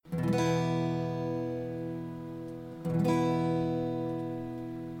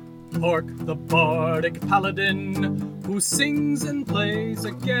Hark the bardic paladin, who sings and plays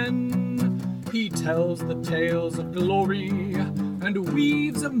again. He tells the tales of glory, and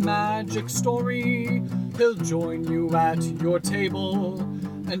weaves a magic story. He'll join you at your table,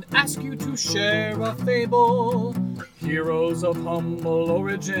 and ask you to share a fable. Heroes of humble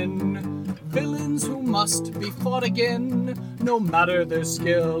origin, villains who must be fought again. No matter their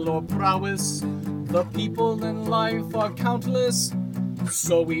skill or prowess, the people in life are countless.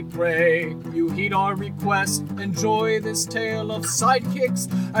 So we pray you heed our request. Enjoy this tale of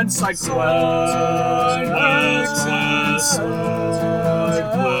sidekicks and side quests.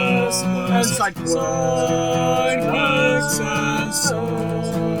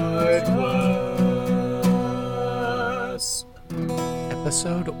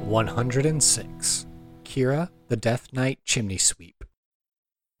 Episode 106, Khira, the Death Knight Chimneysweep.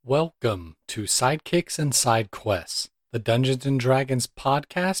 Welcome to Sidekicks and Side Quests, the Dungeons & Dragons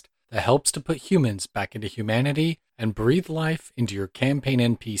podcast that helps to put humans back into humanity and breathe life into your campaign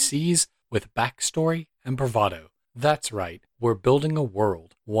NPCs with backstory and bravado. That's right, we're building a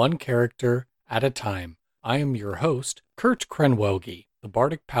world, one character at a time. I am your host, Kurt Krenwelge, the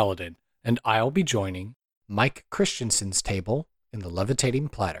Bardic Paladin, and I'll be joining Mike Christensen's table in the Levitating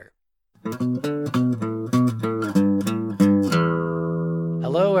Platter.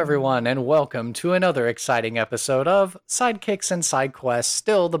 Hello, everyone, and welcome to another exciting episode of Sidekicks and Side Quests,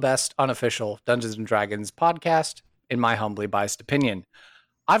 still the best unofficial Dungeons & Dragons podcast, in my humbly biased opinion.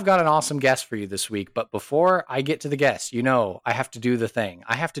 I've got an awesome guest for you this week, but before I get to the guest, you know I have to do the thing.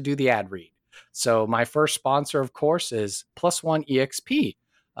 I have to do the ad read. So my first sponsor, of course, is Plus One EXP.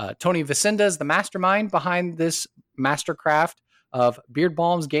 Tony Vicinda is the mastermind behind this mastercraft of beard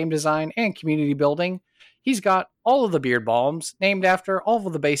balms, game design, and community building. He's got all of the beard balms named after all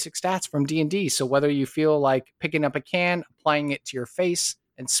of the basic stats from D&D. So whether you feel like picking up a can, applying it to your face,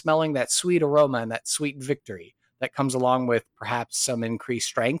 and smelling that sweet aroma and that sweet victory that comes along with perhaps some increased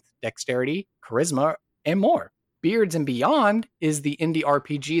strength, dexterity, charisma, and more. Beards and Beyond is the indie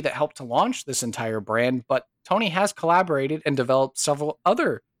RPG that helped to launch this entire brand, but Tony has collaborated and developed several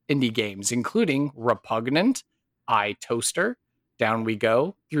other indie games, including Repugnant, Eye Toaster, Down We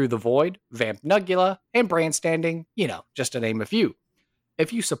Go, Through the Void, Vamp Nugula, and Brandstanding, just to name a few.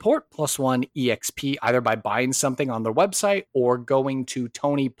 If you support Plus One EXP either by buying something on their website or going to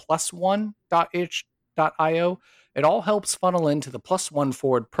tonyplusone.itch.io, it all helps funnel into the Plus One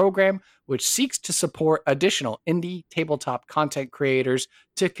Forward program, which seeks to support additional indie tabletop content creators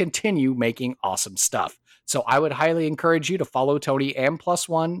to continue making awesome stuff. So I would highly encourage you to follow Tony and Plus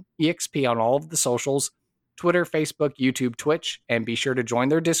One EXP on all of the socials, Twitter, Facebook, YouTube, Twitch, and be sure to join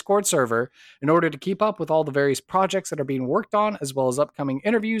their Discord server in order to keep up with all the various projects that are being worked on, as well as upcoming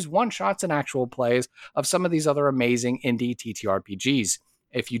interviews, one-shots, and actual plays of some of these other amazing indie TTRPGs.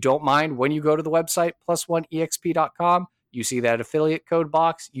 If you don't mind, when you go to the website, plus1exp.com, you see that affiliate code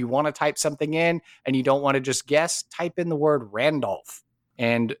box, you want to type something in, and you don't want to just guess, type in the word Randolph.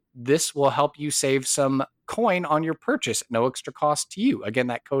 And this will help you save some coin on your purchase at no extra cost to you. Again,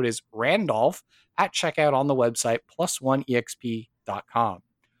 that code is Randolph at checkout on the website, plus1exp.com.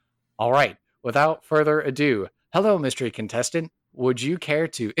 All right, without further ado, hello, mystery contestant. Would you care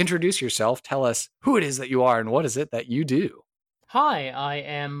to introduce yourself, tell us who it is that you are, and what is it that you do? Hi, I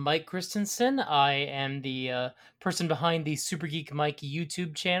am Mike Christensen. I am the person behind the Super Geek Mike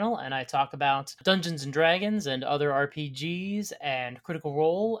YouTube channel, and I talk about Dungeons & Dragons and other RPGs and Critical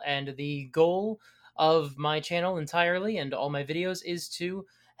Role, and the goal of my channel entirely and all my videos is to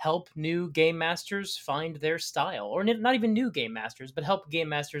help new game masters find their style, or not even new game masters, but help game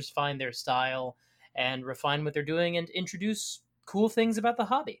masters find their style and refine what they're doing and introduce cool things about the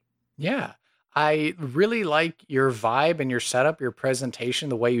hobby. Yeah, I really like your vibe and your setup, your presentation,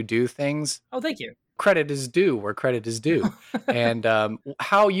 the way you do things. Oh, thank you. Credit is due where credit is due. And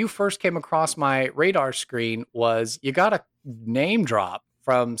how you first came across my radar screen was you got a name drop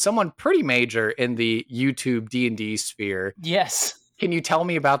from someone pretty major in the YouTube D&D sphere. Yes. Can you tell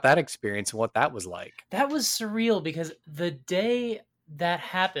me about that experience and what that was like? That was surreal because the day that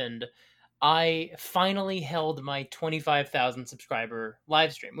happened, I finally held my 25,000 subscriber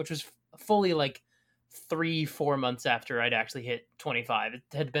live stream, which was fully like 3-4 months after I'd actually hit 25. It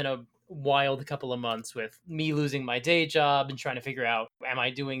had been a wild couple of months with me losing my day job and trying to figure out, am I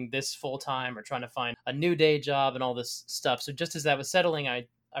doing this full time or trying to find a new day job and all this stuff. So just as that was settling, I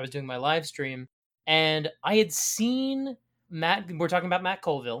was doing my live stream, and I had seen Matt, we're talking about Matt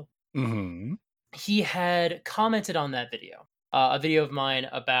Colville. Mm-hmm. He had commented on that video. a video of mine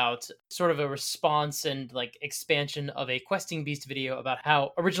about sort of a response and like expansion of a questing beast video about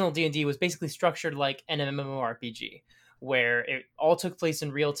how original D&D was basically structured like an MMORPG, where it all took place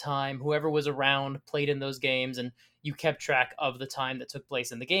in real time. Whoever was around played in those games, and you kept track of the time that took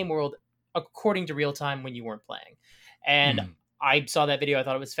place in the game world according to real time when you weren't playing. And I saw that video. I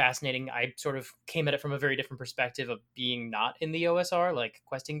thought it was fascinating. I sort of came at it from a very different perspective of being not in the OSR like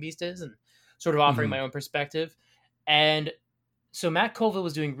Questing Beast is, and sort of offering my own perspective. And so Matt Colville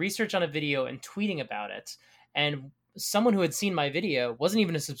was doing research on a video and tweeting about it. And someone who had seen my video, wasn't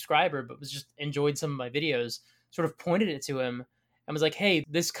even a subscriber, but was just enjoyed some of my videos, sort of pointed it to him and was like, hey,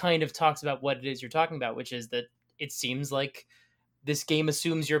 this kind of talks about what it is you're talking about, which is that it seems like this game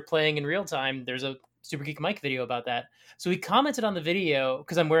assumes you're playing in real time. There's a Super Geek Mike video about that. So he commented on the video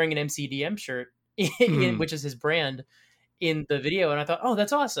because I'm wearing an MCDM shirt, which is his brand, in the video. And I thought, oh,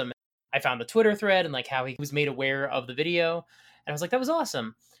 that's awesome. I found the Twitter thread and like how he was made aware of the video. And I was like, that was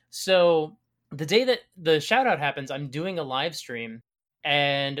awesome. So the day that the shout out happens, I'm doing a live stream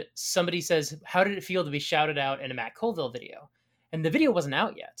and somebody says, how did it feel to be shouted out in a Matt Colville video? And the video wasn't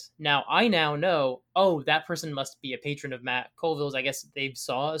out yet. Now I now know, oh, that person must be a patron of Matt Colville's. I guess they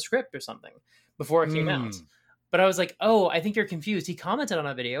saw a script or something before it came out. But I was like, oh, I think you're confused. He commented on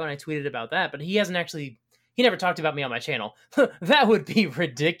a video and I tweeted about that, but he never talked about me on my channel. That would be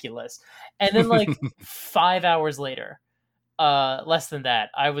ridiculous. And then like 5 hours later, less than that,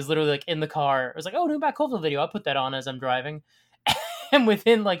 I was literally like in the car. I was like, oh, new Matt Colville video. I'll put that on as I'm driving. And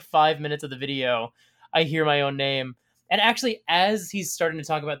within like 5 minutes of the video, I hear my own name. And actually, as he's starting to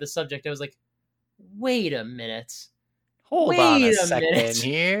talk about this subject, I was like, wait a minute. Hold on a second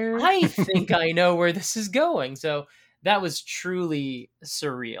here. I think I know where this is going. So that was truly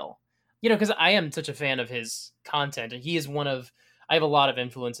surreal. You know, because I am such a fan of his content. And he is I have a lot of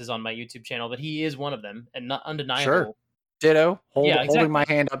influences on my YouTube channel, but he is one of them and not undeniable. Sure. Ditto. Holding my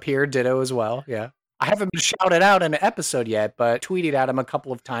hand up here. Ditto as well. Yeah. I haven't been shouted out in an episode yet, but tweeted at him a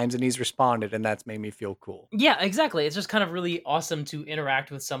couple of times and he's responded, and that's made me feel cool. Yeah, exactly. It's just kind of really awesome to interact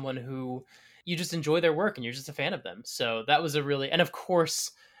with someone who you just enjoy their work and you're just a fan of them. So that was and of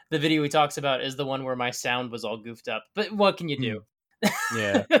course, the video he talks about is the one where my sound was all goofed up. But what can you do?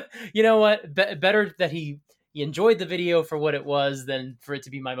 Yeah. You know what? Better that he enjoyed the video for what it was than for it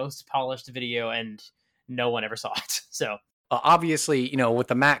to be my most polished video and no one ever saw it. So obviously, you know, with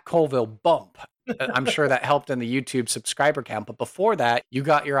the Matt Colville bump, I'm sure that helped in the YouTube subscriber count. But before that, you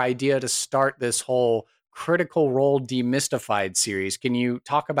got your idea to start this whole Critical Role Demystified series. Can you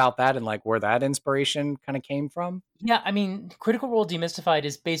talk about that and like where that inspiration kind of came from? Yeah, I mean, Critical Role Demystified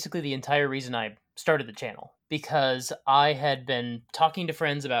is basically the entire reason I started the channel, because I had been talking to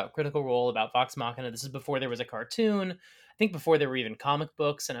friends about Critical Role, about Vox Machina. This is before there was a cartoon. I think before there were even comic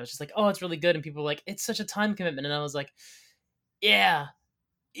books. And I was just like, oh, it's really good. And people were like, it's such a time commitment. And I was like, yeah.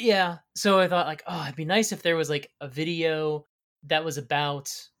 So I thought like, oh, it'd be nice if there was like a video that was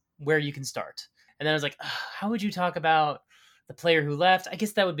about where you can start. And then I was like, how would you talk about the player who left? I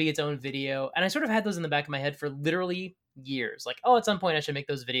guess that would be its own video. And I sort of had those in the back of my head for literally years. Like, oh, at some point I should make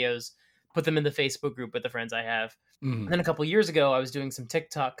those videos, put them in the Facebook group with the friends I have. And then a couple of years ago, I was doing some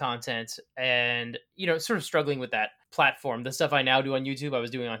TikTok content and, you know, sort of struggling with that platform. The stuff I now do on YouTube, I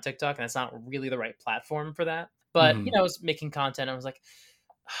was doing on TikTok, and it's not really the right platform for that. But, you know, I was making content. I was like,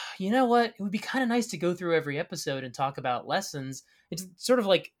 you know what? It would be kind of nice to go through every episode and talk about lessons. It's sort of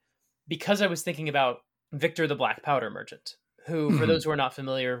like, because I was thinking about Victor the Black Powder Merchant, who, for those who are not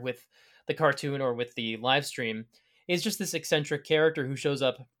familiar with the cartoon or with the live stream, is just this eccentric character who shows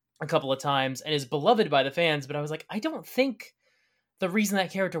up a couple of times and is beloved by the fans. But I was like, I don't think the reason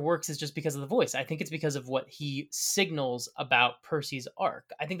that character works is just because of the voice. I think it's because of what he signals about Percy's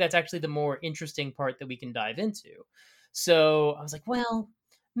arc. I think that's actually the more interesting part that we can dive into. So I was like, well,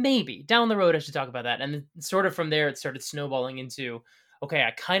 maybe down the road I should talk about that. And sort of from there, it started snowballing into, okay,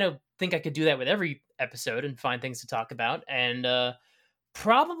 I kind of think I could do that with every episode and find things to talk about. And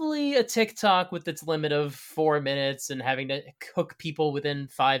probably a TikTok with its limit of 4 minutes and having to hook people within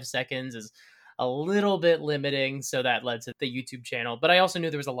 5 seconds is a little bit limiting. So that led to the YouTube channel. But I also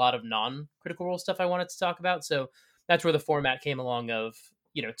knew there was a lot of non-Critical Role stuff I wanted to talk about. So that's where the format came along of,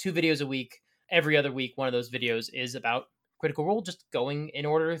 you know, 2 videos a week. Every other week, one of those videos is about Critical Role, just going in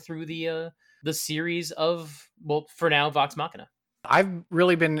order through the series of, well, for now, Vox Machina. I've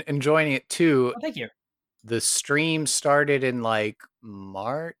really been enjoying it too. Oh, thank you. The stream started in like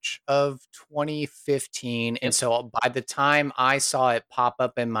March of 2015. And so by the time I saw it pop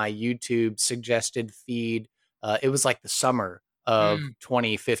up in my YouTube suggested feed, it was like the summer of Mm,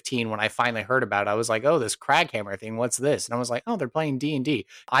 2015 when I finally heard about it. I was like, oh, this Craghammer thing, what's this? And I was like, oh, they're playing D&D.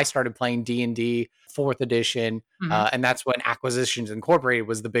 I started playing D&D 4th edition, mhm. and that's when Acquisitions Incorporated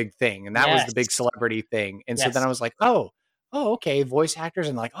was the big thing, and that was the Yes. big celebrity thing. And so then Yes. I was like, oh, okay, voice actors,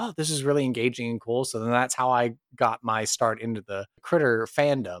 and like, oh, this is really engaging and cool. So then that's how I got my start into the Critter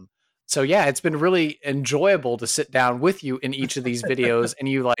fandom. So yeah, it's been really enjoyable to sit down with you in each of these videos, and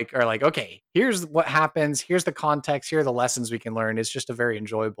you like are like, okay, here's what happens, here's the context, here are the lessons we can learn. It's just a very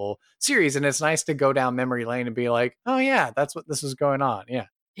enjoyable series, and it's nice to go down memory lane and be like, oh yeah, that's what this is going on. Yeah.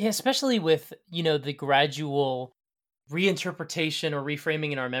 Yeah, especially with, the gradual reinterpretation or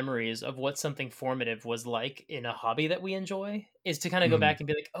reframing in our memories of what something formative was like in a hobby that we enjoy is to kind of go Mhm. back and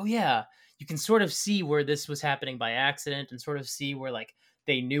be like, oh yeah, you can sort of see where this was happening by accident and sort of see where like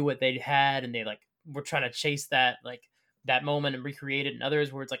they knew what they had and they like were trying to chase that like that moment and recreate it, and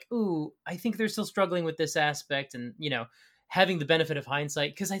others where it's like, ooh, I think they're still struggling with this aspect, and having the benefit of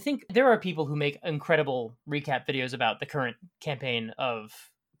hindsight, because I think there are people who make incredible recap videos about the current campaign of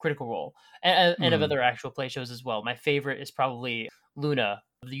Critical Role and of Mhm. other actual play shows as well. My favorite is probably Luna,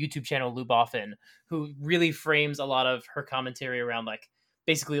 of the YouTube channel Lou Boffin, who really frames a lot of her commentary around like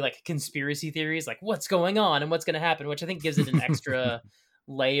basically like conspiracy theories, like what's going on and what's going to happen, which I think gives it an extra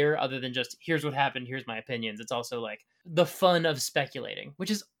layer other than just here's what happened, here's my opinions. It's also like the fun of speculating, which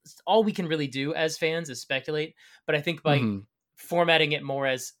is all we can really do as fans is speculate. But I think by Mhm. formatting it more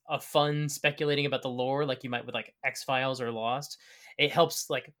as a fun speculating about the lore, like you might with like X-Files or Lost, it helps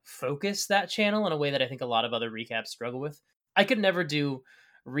like focus that channel in a way that I think a lot of other recaps struggle with. I could never do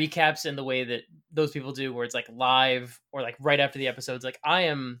recaps in the way that those people do, where it's like live or like right after the episodes. Like I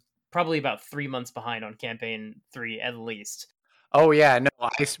am probably about 3 months behind on campaign 3 at least. Oh yeah, no,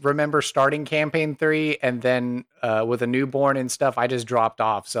 remember starting campaign 3, and then with a newborn and stuff, I just dropped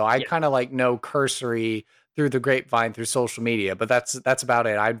off. So I Yeah, kind of like know cursory through the grapevine through social media, but that's about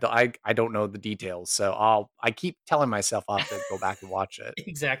it. I don't know the details. So I keep telling myself I'll have to go back and watch it.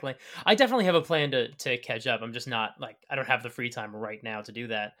 exactly. I definitely have a plan to catch up. I'm just not like I don't have the free time right now to do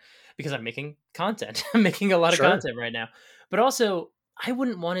that because I'm making content. I'm making a lot of Sure. content right now. But also, I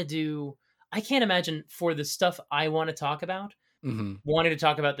wouldn't want to do I can't imagine for the stuff I want to talk about Mhm. wanting to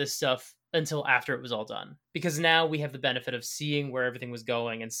talk about this stuff until after it was all done, because now we have the benefit of seeing where everything was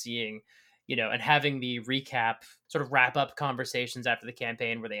going and seeing and having the recap sort of wrap up conversations after the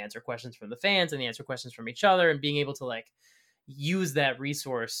campaign where they answer questions from the fans and they answer questions from each other, and being able to like use that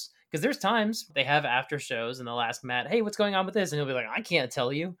resource, because there's times they have after shows and they'll ask Matt, hey, what's going on with this, and he'll be like, I can't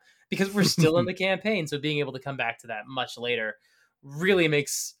tell you because we're still in the campaign. So being able to come back to that much later really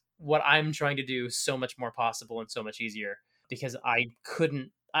makes what I'm trying to do so much more possible and so much easier, because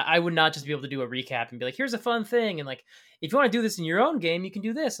I would not just be able to do a recap and be like, here's a fun thing. And like, if you want to do this in your own game, you can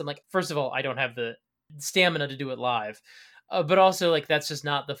do this. I'm like, first of all, I don't have the stamina to do it live. But also, like, that's just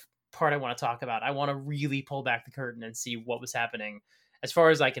not the part I want to talk about. I want to really pull back the curtain and see what was happening, as far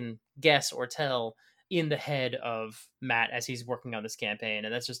as I can guess or tell, in the head of Matt as he's working on this campaign.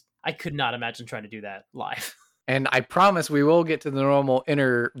 And that's just, I could not imagine trying to do that live. And I promise we will get to the normal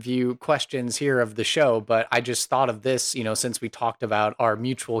interview questions here of the show, but I just thought of this, since we talked about our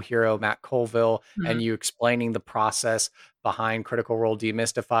mutual hero, Matt Colville, and you explaining the process behind Critical Role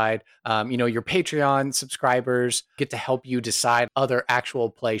Demystified. Your Patreon subscribers get to help you decide other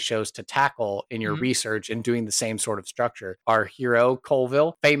actual play shows to tackle in your Mhm. research and doing the same sort of structure. Our hero,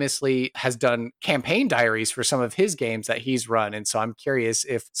 Colville, famously has done campaign diaries for some of his games that he's run. And so I'm curious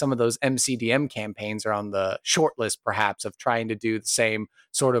if some of those MCDM campaigns are on the short list, perhaps, of trying to do the same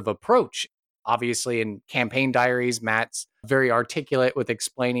sort of approach. Obviously, in campaign diaries, Matt's very articulate with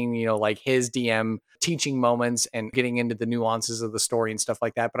explaining, like his DM teaching moments and getting into the nuances of the story and stuff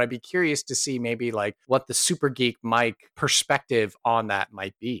like that. But I'd be curious to see maybe like what the Super Geek Mike perspective on that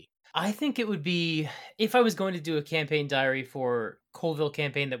might be. I think it would be, if I was going to do a campaign diary for Colville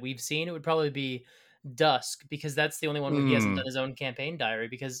campaign that we've seen, it would probably be Dusk, because that's the only one where he hasn't Mm, done his own campaign diary.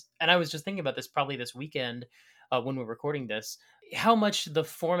 Because, and I was just thinking about this probably this weekend when we're recording this, how much the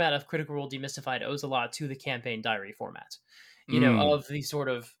format of Critical Role Demystified owes a lot to the campaign diary format. mm, Of the sort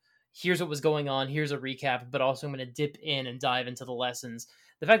of here's what was going on, here's a recap, but also I'm going to dip in and dive into the lessons.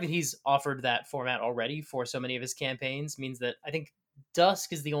 The fact that he's offered that format already for so many of his campaigns means that I think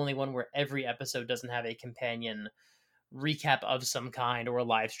Dusk is the only one where every episode doesn't have a companion recap of some kind or a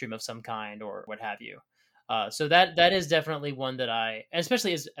live stream of some kind or what have you. So that is definitely one that I,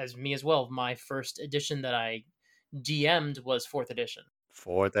 especially as me as well. My first edition that I DM'd was fourth edition.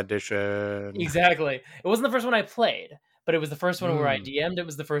 fourth edition. Exactly. It wasn't the first one I played, but it was the first one where I Mm, DM'd. It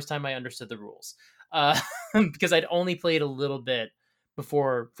was the first time I understood the rules, because I'd only played a little bit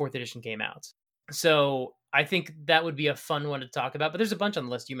before fourth edition came out. So I think that would be a fun one to talk about. But there's a bunch on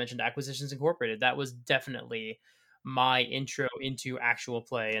the list. You mentioned Acquisitions Incorporated. That was definitely my intro into actual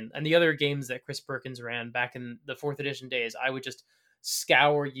play. And the other games that Chris Perkins ran back in the 4th edition days, I would just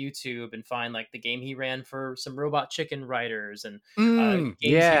scour YouTube and find like the game he ran for some Robot Chicken writers and games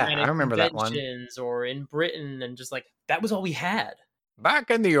he Yeah, ran I at remember that one. conventions or in Britain. And just like, that was all we had. Back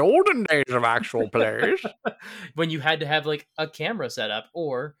in the olden days of actual plays. When you had to have like a camera set up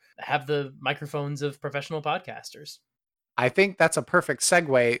or have the microphones of professional podcasters. I think that's a perfect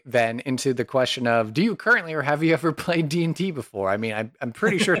segue then into the question of, do you currently or have you ever played D&D before? I mean, I'm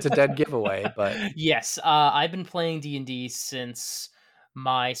pretty sure it's a dead giveaway, but Yes, I've been playing D&D since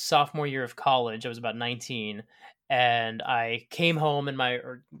my sophomore year of college. I was about 19, and I came home and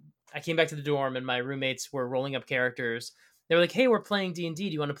I came back to the dorm and my roommates were rolling up characters. They were like, "Hey, we're playing D&D.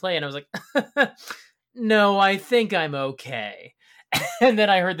 Do you want to play?" And I was like, "No, I think I'm okay." And then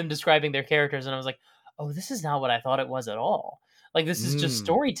I heard them describing their characters and I was like, "Oh, this is not what I thought it was at all. Like this is just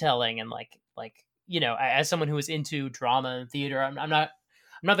storytelling and as someone who is into drama and theater, I'm not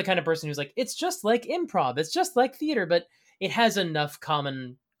the kind of person who's like, it's just like improv, it's just like theater, but it has enough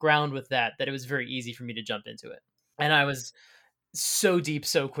common ground with that it was very easy for me to jump into it. And I was so deep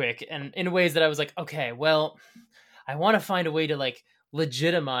so quick and in ways that I was like, okay, well, I want to find a way to like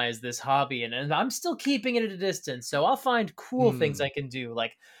legitimize this hobby and I'm still keeping it at a distance. So I'll find cool things I can do,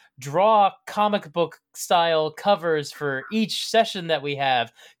 like draw comic book style covers for each session that we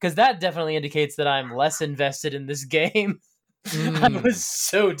have, because that definitely indicates that I'm less invested in this game. I was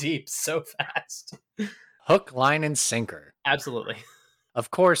so deep so fast. Hook, line, and sinker. Absolutely. Of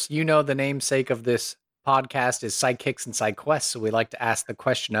course, you know the namesake of this podcast is Sidekicks and Side Quests, so we like to ask the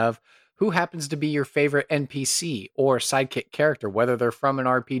question of who happens to be your favorite NPC or sidekick character, whether they're from an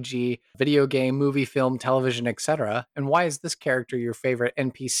RPG, video game, movie, film, television, etc., and why is this character your favorite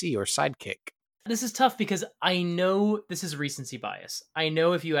NPC or sidekick? This is tough because I know this is recency bias. I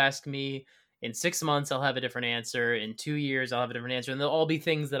know if you ask me in 6 months, I'll have a different answer. In 2 years, I'll have a different answer. And they'll all be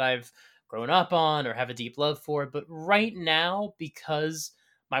things that I've grown up on or have a deep love for. But right now, because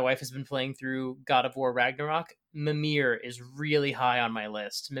my wife has been playing through God of War Ragnarok, Mimir is really high on my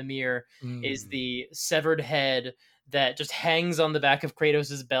list. Mimir is the severed head that just hangs on the back of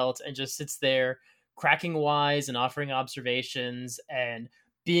Kratos' belt and just sits there cracking wise and offering observations and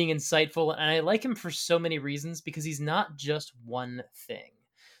being insightful. And I like him for so many reasons because he's not just one thing.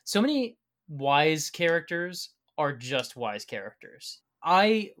 So many wise characters are just wise characters.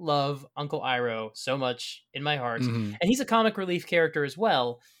 I love Uncle Iroh so much in my heart, and he's a comic relief character as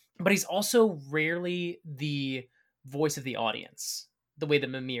well, but he's also rarely the voice of the audience, the way that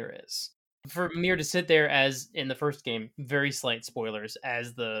Mimir is. For Mimir to sit there as, in the first game, very slight spoilers,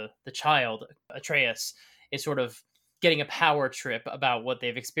 as the child, Atreus, is sort of getting a power trip about what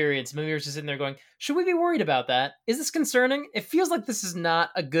they've experienced. Mimir's just sitting there going, should we be worried about that? Is this concerning? It feels like this is not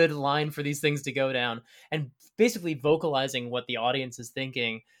a good line for these things to go down. And basically vocalizing what the audience is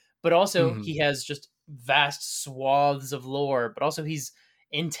thinking. But also he has just vast swaths of lore, but also he's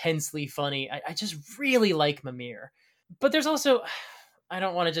intensely funny. I just really like Mimir. But there's also, I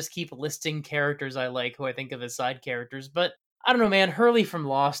don't want to just keep listing characters I like who I think of as side characters, but I don't know, man. Hurley from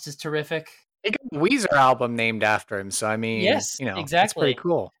Lost is terrific. He got a Weezer album named after him, so I mean, yes, exactly. It's exactly. pretty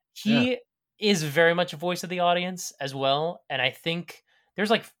cool. He is very much a voice of the audience as well, and I think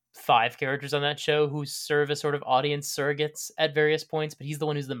there's like 5 characters on that show who serve as sort of audience surrogates at various points, but he's the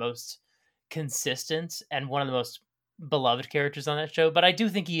one who's the most consistent and one of the most beloved characters on that show. But I do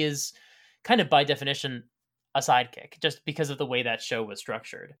think he is kind of by definition a sidekick, just because of the way that show was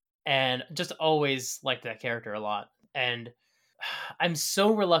structured, and just always liked that character a lot. And I'm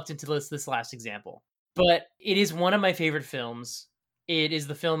so reluctant to list this last example, but it is one of my favorite films. It is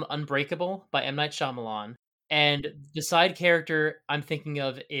the film Unbreakable by M. Night Shyamalan. And the side character I'm thinking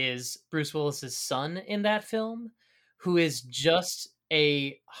of is Bruce Willis's son in that film, who is just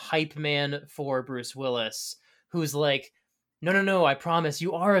a hype man for Bruce Willis, who's like, no, I promise,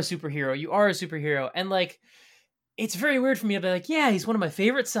 you are a superhero. You are a superhero. And like, it's very weird for me to be like, yeah, he's one of my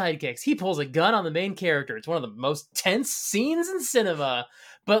favorite sidekicks. He pulls a gun on the main character. It's one of the most tense scenes in cinema.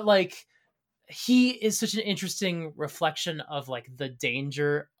 But like, he is such an interesting reflection of like the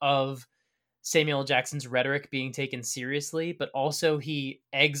danger of Samuel L. Jackson's rhetoric being taken seriously, but also he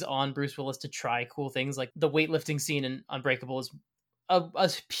eggs on Bruce Willis to try cool things. Like the weightlifting scene in Unbreakable is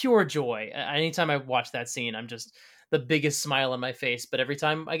a pure joy. Anytime I watch that scene, I'm just the biggest smile on my face. But every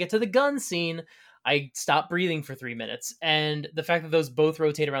time I get to the gun scene, I stop breathing for 3 minutes. And the fact that those both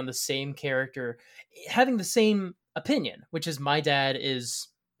rotate around the same character, having the same opinion, which is my dad is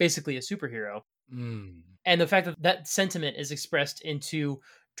basically a superhero. And the fact that that sentiment is expressed into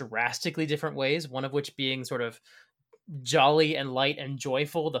drastically different ways, one of which being sort of jolly and light and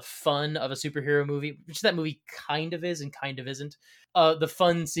joyful, the fun of a superhero movie, which that movie kind of is and kind of isn't. The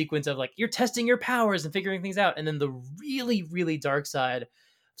fun sequence of like you're testing your powers and figuring things out, and then the really, really dark side,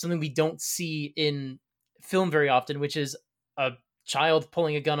 something we don't see in film very often, which is a child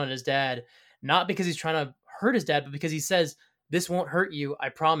pulling a gun on his dad, not because he's trying to hurt his dad, but because he says, "This won't hurt you, I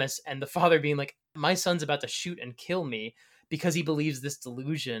promise." And the father being like, "My son's about to shoot and kill me," because he believes this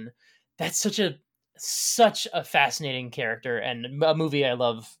delusion. That's such a fascinating character and a movie I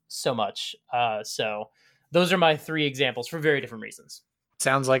love so much. So those are my three examples for very different reasons.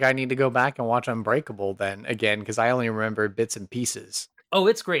 Sounds like I need to go back and watch Unbreakable then again, because I only remember bits and pieces. Oh,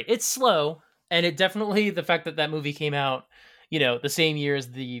 it's great. It's slow. And it definitely, the fact that that movie came out, the same year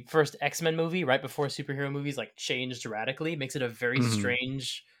as the first X-Men movie, right before superhero movies like changed radically, makes it a very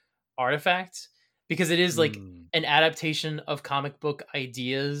strange artifact, because it is like an adaptation of comic book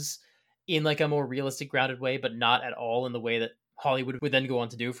ideas in like a more realistic, grounded way, but not at all in the way that Hollywood would then go on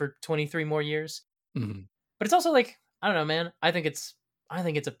to do for 23 more years. But it's also like, I don't know, man. I think it's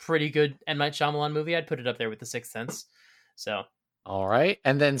a pretty good M. Night Shyamalan movie. I'd put it up there with The Sixth Sense. So, all right.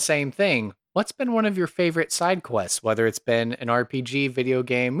 And then same thing. What's been one of your favorite side quests, whether it's been an RPG, video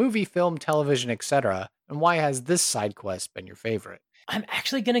game, movie, film, television, etc.? And why has this side quest been your favorite? I'm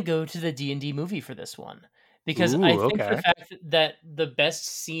actually going to go to the D&D movie for this one, because Ooh, I think okay. the fact that the best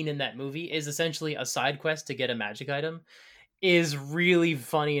scene in that movie is essentially a side quest to get a magic item is really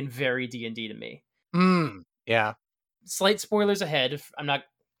funny and very D&D to me. Yeah. Slight spoilers ahead. I'm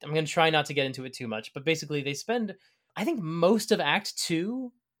going to try not to get into it too much, but basically they spend, I think, most of Act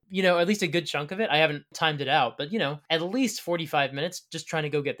 2, at least a good chunk of it. I haven't timed it out, but at least 45 minutes just trying to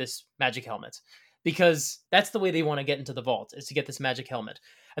go get this magic helmet, because that's the way they want to get into the vault, is to get this magic helmet.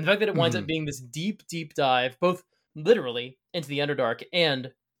 And the fact that it winds up being this deep, deep dive, both literally into the Underdark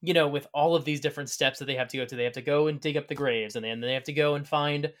and, with all of these different steps that they have to go to. They have to go and dig up the graves, and then they have to go and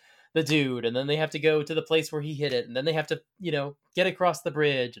find the dude, and then they have to go to the place where he hid it, and then they have to, get across the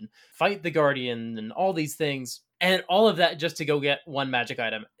bridge and fight the Guardian and all these things. And all of that just to go get one magic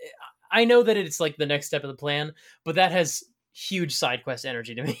item. I know that it's like the next step of the plan, but that has huge side quest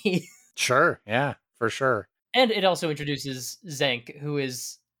energy to me. Sure. Yeah, for sure. And it also introduces Zank, who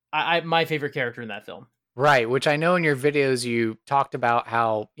is my favorite character in that film. Right, which I know in your videos you talked about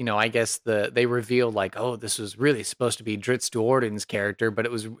how, I guess they revealed like, oh, this was really supposed to be Dritz Duorden's character, but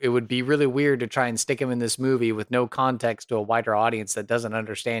it would be really weird to try and stick him in this movie with no context to a wider audience that doesn't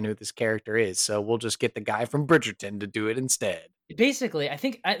understand who this character is. So we'll just get the guy from Bridgerton to do it instead. Basically, I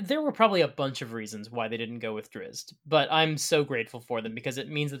think there were probably a bunch of reasons why they didn't go with Drizzt, but I'm so grateful for them, because it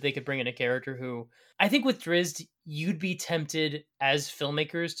means that they could bring in a character who, I think with Drizzt, you'd be tempted as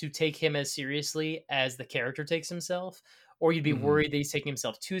filmmakers to take him as seriously as the character takes himself, or you'd be worried that he's taking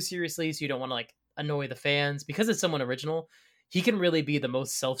himself too seriously, so you don't want to like annoy the fans. Because it's someone original, he can really be the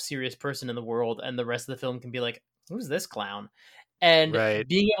most self-serious person in the world, and the rest of the film can be like, who's this clown? And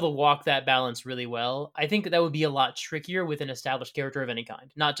being able to walk that balance really well, I think that would be a lot trickier with an established character of any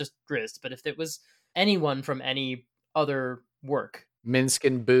kind. Not just Drizzt, but if it was anyone from any other work. Minsc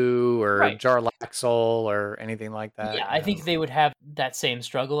and Boo or Jarlaxle or anything like that. Yeah, I think they would have that same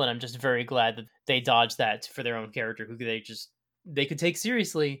struggle, and I'm just very glad that they dodged that for their own character, who they could take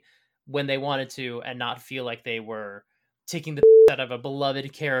seriously when they wanted to, and not feel like they were taking the out of a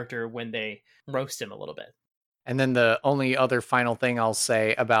beloved character when they roast him a little bit. And then the only other final thing I'll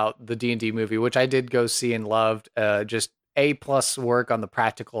say about the D&D movie, which I did go see and loved, just A+ work on the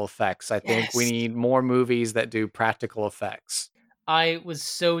practical effects. I think we need more movies that do practical effects. I was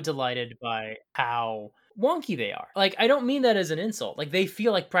so delighted by how wonky they are. Like, I don't mean that as an insult. Like, they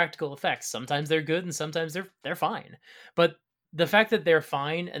feel like practical effects. Sometimes they're good and sometimes they're fine. But the fact that they're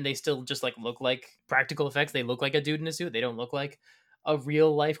fine and they still just like look like practical effects, they look like a dude in a suit, they don't look like a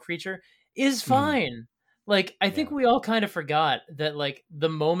real life creature, is fine. Like, I think we all kind of forgot that, like, the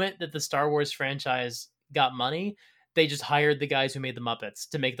moment that the Star Wars franchise got money, they just hired the guys who made the Muppets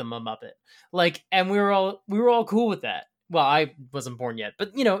to make them a Muppet. Like, and we were all cool with that. Well, I wasn't born yet,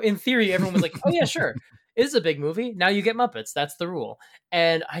 but in theory, everyone was like, "Oh yeah, sure, it is a big movie. Now you get Muppets. That's the rule."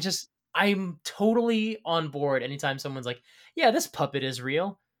 And I'm totally on board anytime someone's like, "Yeah, this puppet is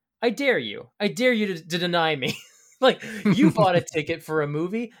real." I dare you to deny me. Like, you bought a ticket for a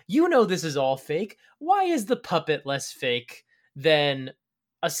movie. You know this is all fake. Why is the puppet less fake than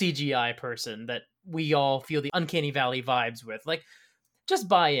a CGI person that we all feel the Uncanny Valley vibes with? Like, just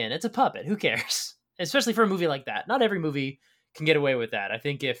buy in. It's a puppet. Who cares? Especially for a movie like that. Not every movie can get away with that. I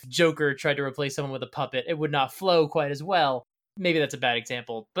think if Joker tried to replace someone with a puppet, it would not flow quite as well. Maybe that's a bad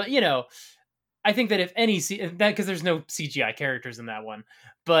example. But, I think that if any that because there's no CGI characters in that one,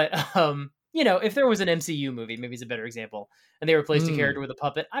 but if there was an MCU movie, maybe it's a better example, and they replaced a character Mm. with a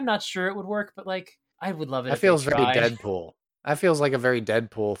puppet, I'm not sure it would work, but like I would love it That if they feels very tried. Deadpool. That feels like a very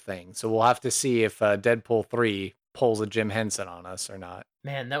Deadpool thing. So we'll have to see if Deadpool 3 pulls a Jim Henson on us or not.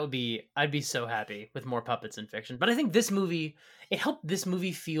 Man, that would be I'd be so happy with more puppets in fiction. But I think this movie it helped this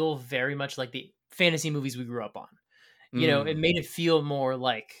movie feel very much like the fantasy movies we grew up on. It Mm. made it feel more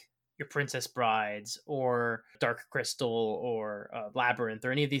like your Princess Brides or Dark Crystal or Labyrinth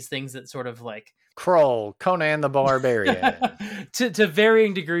or any of these things that sort of like Krull, Conan the Barbarian. to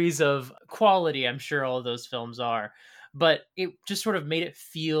varying degrees of quality, I'm sure all of those films are. But it just sort of made it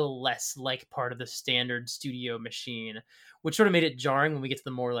feel less like part of the standard studio machine, which sort of made it jarring when we get to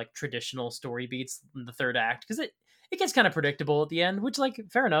the more like traditional story beats in the third act, because it gets kind of predictable at the end, which like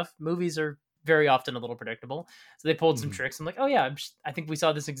fair enough. Movies are very often a little predictable. So they pulled some Mhm. tricks. I'm like, oh yeah, I think we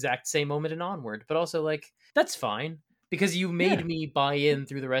saw this exact same moment in Onward, but also like that's fine because you Yeah. made me buy in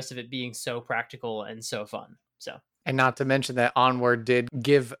through the rest of it being so practical and so fun. So And not to mention that Onward did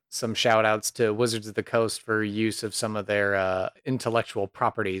give some shout outs to Wizards of the Coast for use of some of their intellectual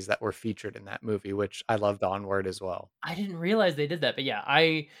properties that were featured in that movie, which I loved Onward as well. I didn't realize they did that, but yeah,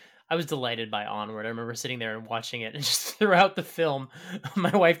 I was delighted by Onward. I remember sitting there and watching it, and just throughout the film,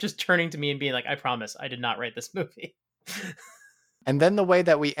 my wife just turning to me and being like, "I promise, I did not write this movie." And then the way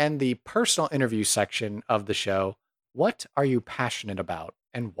that we end the personal interview section of the show, what are you passionate about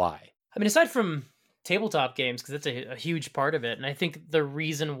and why? I mean, aside from tabletop games, because that's a huge part of it, and I think the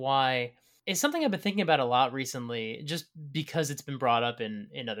reason why is something I've been thinking about a lot recently, just because it's been brought up in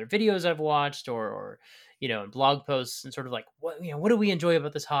other videos I've watched or in blog posts, and sort of like what do we enjoy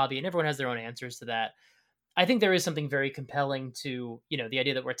about this hobby, and everyone has their own answers to that. I think there is something very compelling to the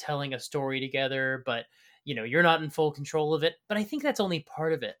idea that we're telling a story together, but you're not in full control of it. But I think that's only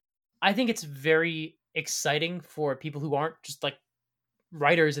part of it. I think it's very exciting for people who aren't just like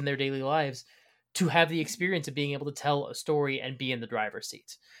writers in their daily lives to have the experience of being able to tell a story and be in the driver's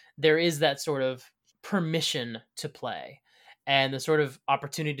seat. There is that sort of permission to play and the sort of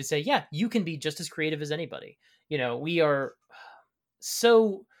opportunity to say, yeah, you can be just as creative as anybody. We are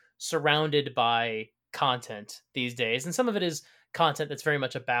so surrounded by content these days, and some of it is content that's very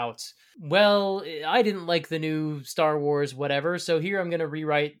much about, well, I didn't like the new Star Wars whatever, so here I'm going to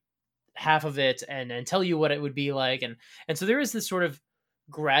rewrite half of it and tell you what it would be like, and so there is this sort of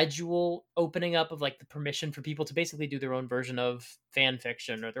gradual opening up of like the permission for people to basically do their own version of fan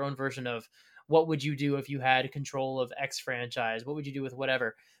fiction or their own version of what would you do if you had control of X franchise, what would you do with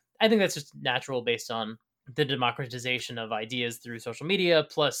whatever. I think that's just natural based on the democratization of ideas through social media,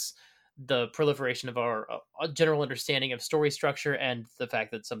 plus the proliferation of our general understanding of story structure, and the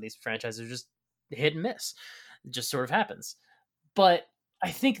fact that some of these franchises are just hit and miss. It just sort of happens. But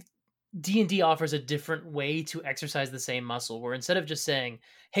I think D&D offers a different way to exercise the same muscle, where instead of just saying,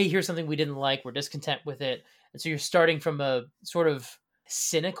 hey, here's something we didn't like, we're discontent with it, and so you're starting from a sort of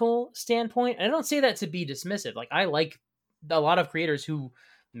cynical standpoint. And I don't say that to be dismissive. Like, I like a lot of creators who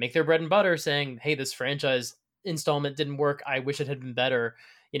make their bread and butter saying, hey, this franchise installment didn't work, I wish it had been better.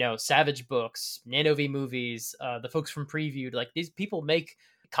 Savage Books, Nano V Movies, the folks from Previewed, like these people make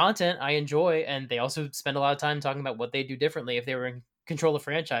content I enjoy, and they also spend a lot of time talking about what they do differently if they were in control of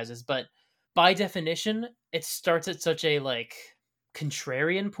franchises. But by definition, it starts at such a like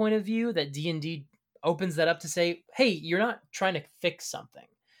contrarian point of view that D&D opens that up to say, hey, you're not trying to fix something,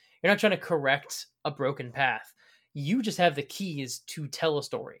 you're not trying to correct a broken path, you just have the keys to tell a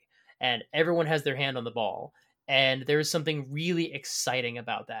story, and everyone has their hand on the ball. And there's something really exciting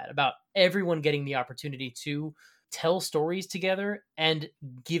about that, about everyone getting the opportunity to tell stories together and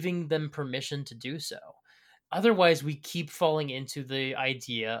giving them permission to do so. Otherwise, we keep falling into the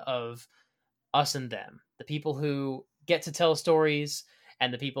idea of us and them, the people who get to tell stories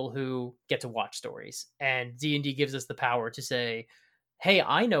and the people who get to watch stories. And D&D gives us the power to say, hey,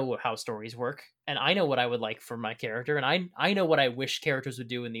 I know how stories work, and I know what I would like for my character, and I know what I wish characters would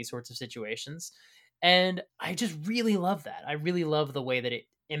do in these sorts of situations. And I just really love that. I really love the way that it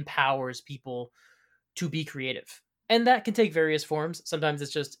empowers people to be creative. And that can take various forms. Sometimes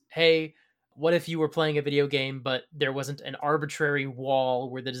it's just, hey, what if you were playing a video game, but there wasn't an arbitrary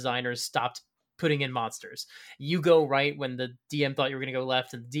wall where the designers stopped putting in monsters? You go right when the DM thought you were going to go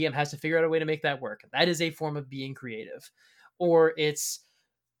left, and the DM has to figure out a way to make that work. That is a form of being creative. Or it's,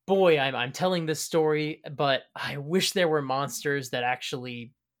 boy, I'm telling this story, but I wish there were monsters that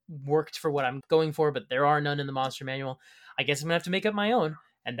actually worked for what I'm going for, but there are none in the monster manual. I guess I'm gonna have to make up my own.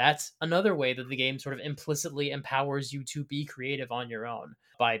 And that's another way that the game sort of implicitly empowers you to be creative on your own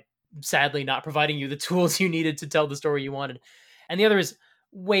by sadly not providing you the tools you needed to tell the story you wanted. And the other is,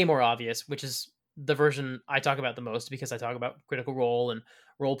 way more obvious, which is the version I talk about the most because I talk about Critical Role and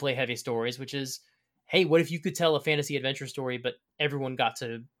role play heavy stories, which is, hey, what if you could tell a fantasy adventure story, but everyone got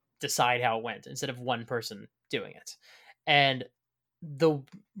to decide how it went instead of one person doing it? And the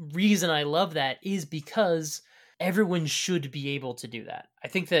reason I love that is because everyone should be able to do that. I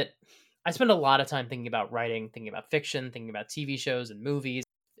think that I spend a lot of time thinking about writing, thinking about fiction, thinking about TV shows and movies.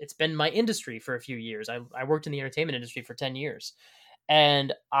 It's been my industry for a few years. I worked in the entertainment industry for 10 years,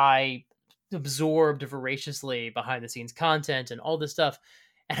 and I absorbed voraciously behind the scenes content and all this stuff.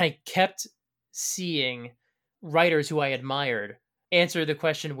 And I kept seeing writers who I admired answer the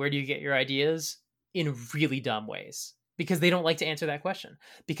question, where do you get your ideas, in really dumb ways, because they don't like to answer that question,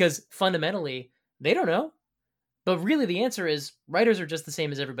 because fundamentally they don't know. But really the answer is writers are just the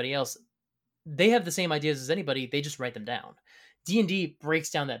same as everybody else. They have the same ideas as anybody, they just write them down. D&D breaks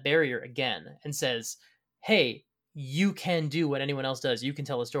down that barrier again and says, hey, you can do what anyone else does. You can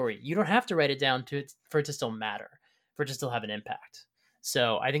tell a story. You don't have to write it down for it to still matter, for it to still have an impact.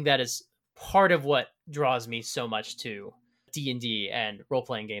 So I think that is part of what draws me so much to D&D and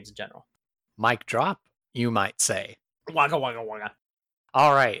role-playing games in general. Mic drop, you might say. Wagga, wagga, wagga.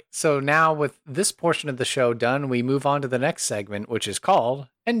 All right, so now with this portion of the show done, we move on to the next segment, which is called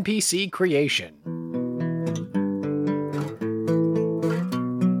NPC Creation.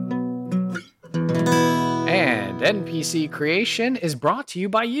 And NPC Creation is brought to you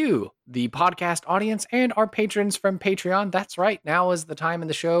by you, the podcast audience, and our patrons from Patreon. That's right, now is the time in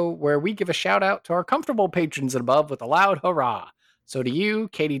the show where we give a shout out to our comfortable patrons and above with a loud hurrah. So to you,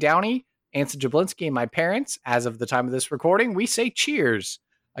 Katie Downey, Anson Jablinski, and my parents, as of the time of this recording, we say cheers.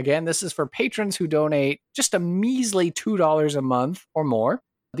 Again, this is for patrons who donate just a measly $2 a month or more.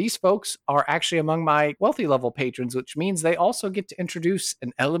 These folks are actually among my wealthy level patrons, which means they also get to introduce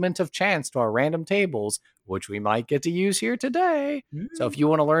an element of chance to our random tables, which we might get to use here today. So if you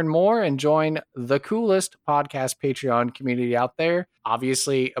want to learn more and join the coolest podcast Patreon community out there,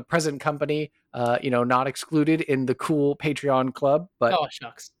 obviously a present company, not excluded in the cool Patreon club, but Oh,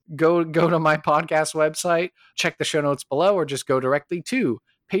 shucks. go to my podcast website, check the show notes below, or just go directly to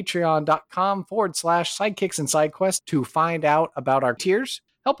patreon.com/sidekicks and sidequests to find out about our tiers.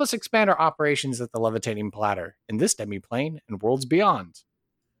 Help us expand our operations at the Levitating Platter in this demiplane and worlds beyond.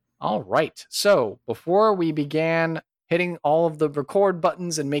 All right, so before we began hitting all of the record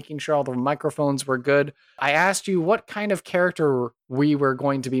buttons and making sure all the microphones were good, I asked you what kind of character we were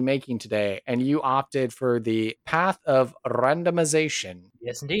going to be making today, and you opted for the path of randomization.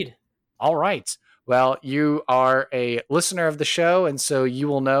 Yes, indeed. All right. Well, you are a listener of the show, and so you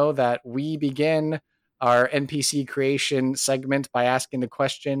will know that we begin our NPC creation segment by asking the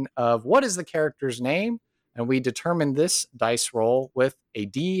question of what is the character's name, and we determine this dice roll with a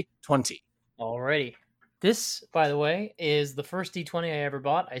D20. Alrighty. This, by the way, is the first D20 I ever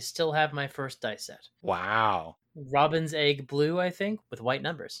bought. I still have my first dice set. Wow. Robin's Egg Blue, I think, with white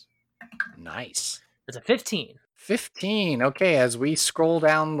numbers. Nice. It's a 15. 15. Okay, as we scroll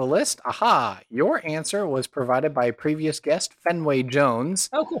down the list, your answer was provided by previous guest Fenway Jones.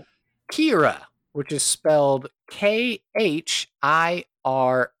 Oh, cool. Khira, which is spelled Khira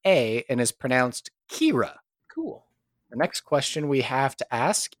and is pronounced Khira. Cool. The next question we have to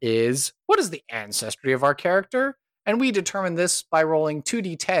ask is, what is the ancestry of our character? And we determine this by rolling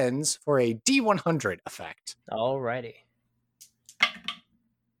 2d10s for a D100 effect. Alrighty.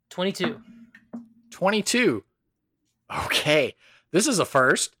 22. 22. Okay, this is a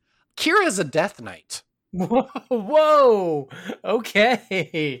first. Khira is a Death Knight. Whoa!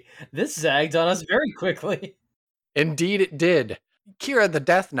 Okay. This zagged on us very quickly. Indeed it did. Khira the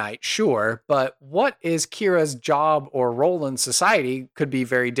Death Knight, sure, but what is Khira's job or role in society could be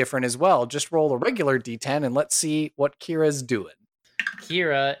very different as well. Just roll a regular d10 and let's see what Khira's doing.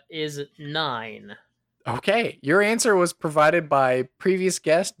 Khira is 9. Okay, your answer was provided by previous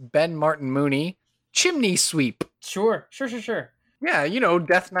guest Ben Martin Mooney. Chimneysweep. Sure. Yeah,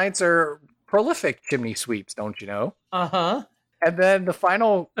 Death Knights are prolific chimney sweeps, don't you know? Uh-huh. And then the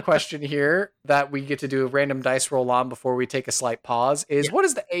final question here that we get to do a random dice roll on before we take a slight pause is, What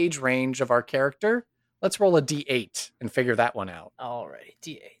is the age range of our character? Let's roll a d8 and figure that one out. Alrighty,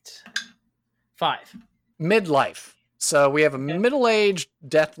 d8. 5. Midlife. So we have a middle-aged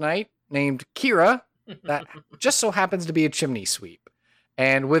Death Knight named Khira that just so happens to be a chimney sweep.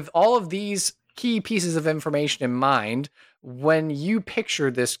 And with all of these key pieces of information in mind, when you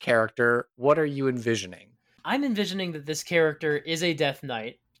picture this character, what are you envisioning? I'm envisioning that this character is a Death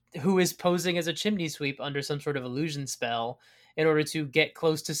Knight who is posing as a chimney sweep under some sort of illusion spell in order to get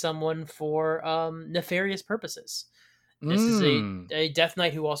close to someone for nefarious purposes. This is a Death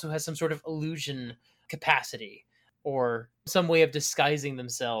Knight who also has some sort of illusion capacity. or some way of disguising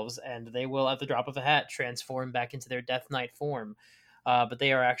themselves, and they will, at the drop of a hat, transform back into their Death Knight form. But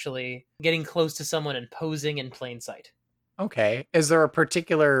they are actually getting close to someone and posing in plain sight. Okay. Is there a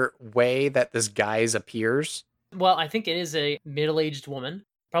particular way that this guise appears? Well, I think it is a middle-aged woman,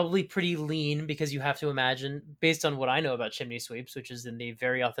 probably pretty lean, because you have to imagine, based on what I know about chimney sweeps, which is in the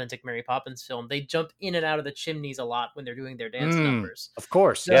very authentic Mary Poppins film, they jump in and out of the chimneys a lot when they're doing their dance numbers. Of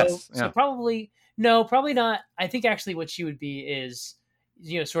course, So, yes. so Yeah. probably no, probably not. I think actually what she would be is,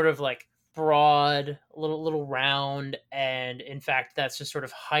 sort of like broad, little round, and in fact, that's just sort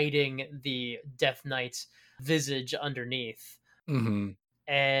of hiding the Death Knight's visage underneath, Mm-hmm.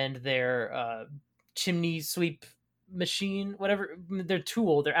 and their chimney sweep machine, whatever their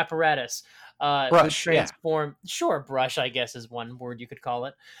tool, their apparatus, would Brush, yeah. transform. Sure, brush, I guess, is one word you could call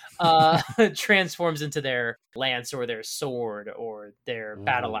it. Transforms into their lance or their sword or their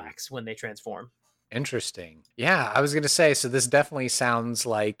battle Ooh. axe when they transform. Interesting. Yeah, I was gonna say, so this definitely sounds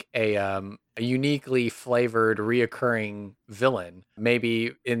like a uniquely flavored, reoccurring villain.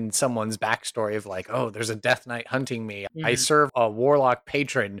 Maybe in someone's backstory of like, oh, there's a Death Knight hunting me. I Mhm. serve a warlock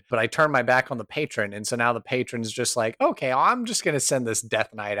patron, but I turn my back on the patron, and so now the patron's just like, okay, I'm just gonna send this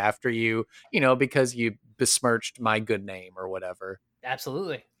Death Knight after you, because you besmirched my good name or whatever.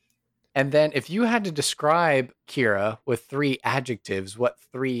 Absolutely. And then if you had to describe Kira with three adjectives, what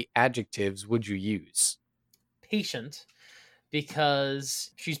three adjectives would you use? Patient,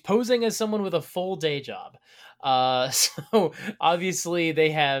 because she's posing as someone with a full day job. So obviously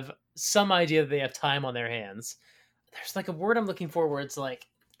they have some idea that they have time on their hands. There's like a word I'm looking for where it's like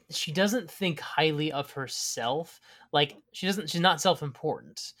she doesn't think highly of herself. Like she's not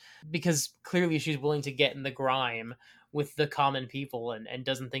self-important, because clearly she's willing to get in the grime with the common people, and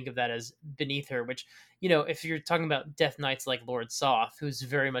doesn't think of that as beneath her, which, if you're talking about Death Knights like Lord Soth, who's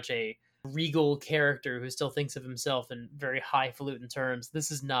very much a regal character who still thinks of himself in very highfalutin terms,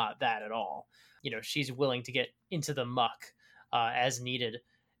 this is not that at all. She's willing to get into the muck as needed,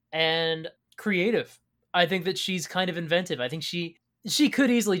 and creative. I think that she's kind of inventive. I think she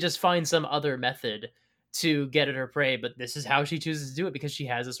could easily just find some other method to get at her prey, but this is how she chooses to do it because she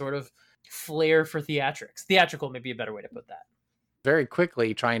has a sort of flair for theatrics. Theatrical may be a better way to put that. Very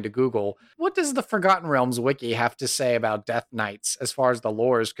quickly trying to Google, what does the Forgotten Realms wiki have to say about Death Knights as far as the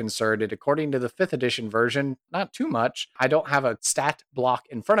lore is concerned? And according to the 5th edition version, not too much. I don't have a stat block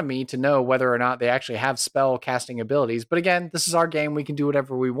in front of me to know whether or not they actually have spell casting abilities. But again, this is our game. We can do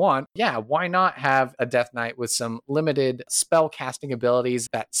whatever we want. Yeah, why not have a Death Knight with some limited spell casting abilities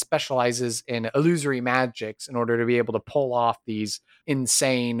that specializes in illusory magics in order to be able to pull off these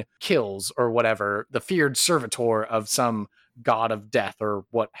insane kills or whatever, the feared servitor of some god of death or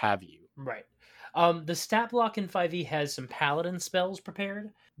what have you. Right. The stat block in 5e has some paladin spells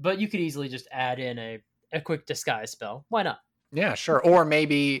prepared, but you could easily just add in a quick disguise spell. Why not? Yeah, sure. Or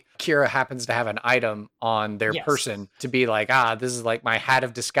maybe Kira happens to have an item on their Yes. person to be like, this is like my hat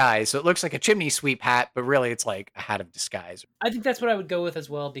of disguise. So it looks like a chimney sweep hat, but really it's like a hat of disguise. I think that's what I would go with as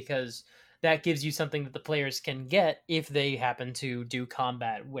well, because that gives you something that the players can get if they happen to do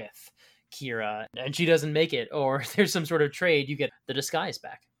combat with Kira and she doesn't make it, or there's some sort of trade, you get the disguise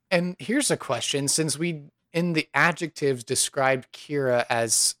back. And here's a question, since we in the adjectives described Kira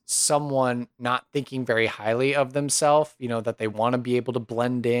as someone not thinking very highly of themselves, that they want to be able to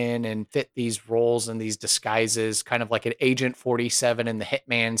blend in and fit these roles and these disguises, kind of like an Agent 47 in the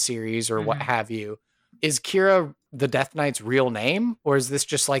Hitman series or what Mhm. have you. Is Kira the Death Knight's real name, or is this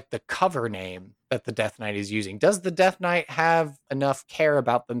just like the cover name that the Death Knight is using? Does the Death Knight have enough care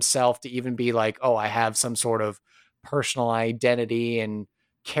about themselves to even be like, oh, I have some sort of personal identity and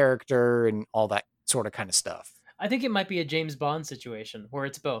character and all that sort of kind of stuff? I think it might be a James Bond situation where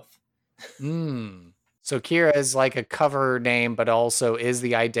it's both. So Kira is like a cover name, but also is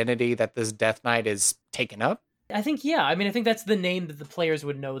the identity that this Death Knight is taken up. I think, yeah. I mean, I think that's the name that the players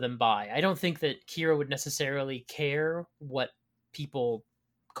would know them by. I don't think that Kira would necessarily care what people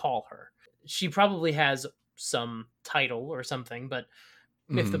call her. She probably has some title or something, but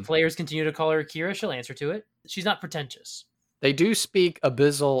if the Mhm. players continue to call her Kira, she'll answer to it. She's not pretentious. They do speak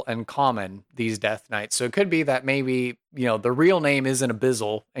Abyssal and Common, these Death Knights. So it could be that maybe, the real name isn't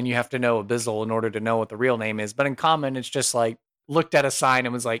Abyssal and you have to know Abyssal in order to know what the real name is. But in Common, it's just like looked at a sign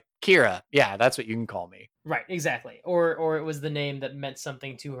and was like, Kira. Yeah, that's what you can call me. Right, exactly. Or it was the name that meant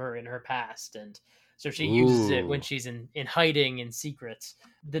something to her in her past, and so she uses it when Ooh. she's in hiding in secret.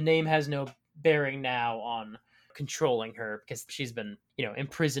 The name has no bearing now on controlling her because she's been,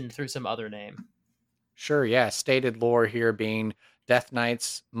 imprisoned through some other name. Sure, yeah. Stated lore here being Death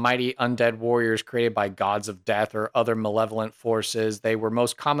Knights, mighty undead warriors created by gods of death or other malevolent forces. They were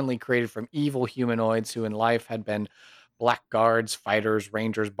most commonly created from evil humanoids who in life had been blackguards, fighters,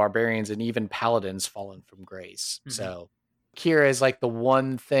 rangers, barbarians, and even paladins fallen from grace. Mhm. So Kira is like the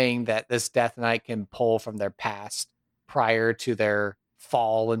one thing that this Death Knight can pull from their past prior to their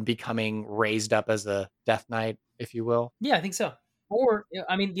fall and becoming raised up as a Death Knight, if you will. Yeah, I think so. Or,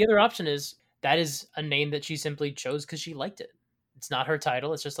 I mean, the other option is that is a name that she simply chose because she liked it. It's not her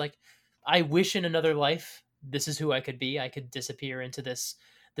title. It's just like, I wish in another life this is who I could be. I could disappear into this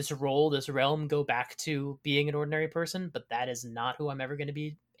role, this realm, go back to being an ordinary person, but that is not who I'm ever going to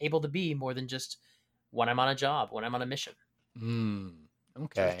be able to be more than just when I'm on a job, when I'm on a mission. Sort of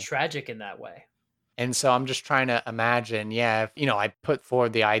Okay. tragic in that way. And so I'm just trying to imagine, yeah, if, I put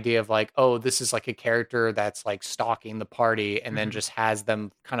forward the idea of like, oh, this is like a character that's like stalking the party and then Mhm. just has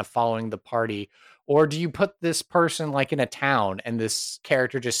them kind of following the party. Or do you put this person like in a town and this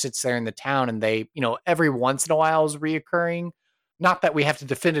character just sits there in the town and they, every once in a while is reoccurring? Not that we have to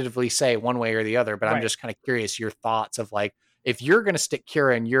definitively say one way or the other, but I'm Right. just kind of curious your thoughts of like, if you're going to stick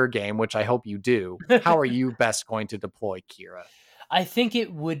Kira in your game, which I hope you do, how are you best going to deploy Kira? I think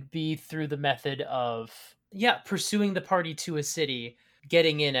it would be through the method of, yeah, pursuing the party to a city,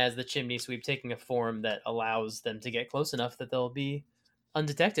 getting in as the chimney sweep, taking a form that allows them to get close enough that they'll be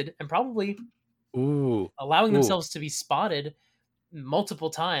undetected, and probably Ooh, allowing ooh. themselves to be spotted multiple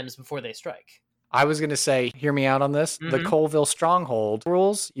times before they strike. I was going to say, hear me out on this. The Mm-hmm. Colville Stronghold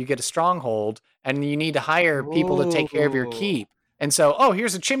rules, you get a stronghold and you need to hire people to take care of your Ooh. keep. And so, oh,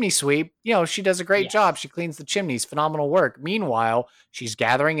 here's a chimney sweep. She does a great job. Yes. She cleans the chimneys, phenomenal work. Meanwhile, she's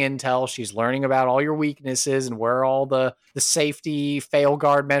gathering intel. She's learning about all your weaknesses and where all the safety fail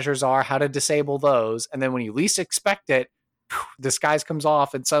guard measures are, how to disable those. And then when you least expect it, disguise comes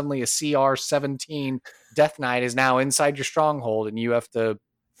off and suddenly a CR-17 Death Knight is now inside your stronghold and you have to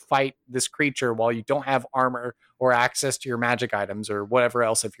fight this creature while you don't have armor or access to your magic items or whatever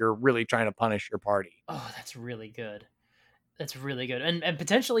else if you're really trying to punish your party. Oh, that's really good. That's really good. And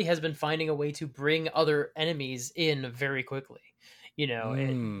potentially has been finding a way to bring other enemies in very quickly.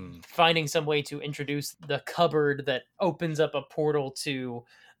 Mm. Finding some way to introduce the cupboard that opens up a portal to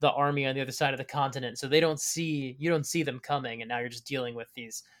the army on the other side of the continent so you don't see them coming and now you're just dealing with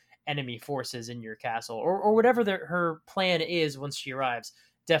these enemy forces in your castle or whatever her plan is once she arrives.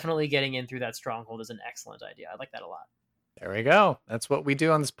 Definitely getting in through that stronghold is an excellent idea. I like that a lot. There we go. That's what we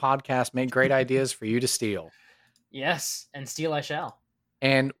do on this podcast. Make great ideas for you to steal. Yes, and steal I shall.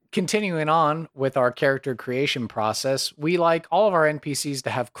 And continuing on with our character creation process, we like all of our NPCs to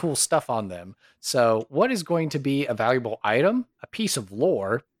have cool stuff on them. So, what is going to be a valuable item, a piece of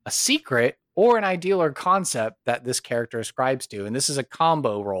lore, a secret, or an ideal or concept that this character ascribes to? And this is a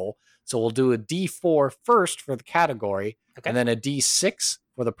combo roll. So, we'll do a D4 first for the category, Okay. and then a D6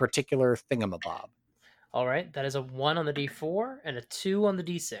 for the particular thingamabob. All right, that is a 1 on the D4 and a 2 on the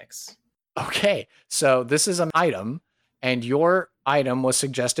D6. Okay, so this is an item, and your item was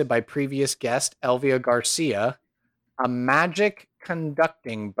suggested by previous guest Elvia Garcia, a magic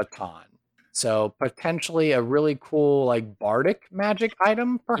conducting baton. So potentially a really cool, like bardic magic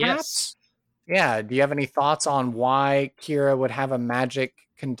item, Yes. perhaps. Yeah. Do you have any thoughts on why Kira would have a magic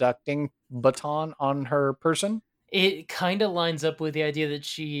conducting baton on her person? It kind of lines up with the idea that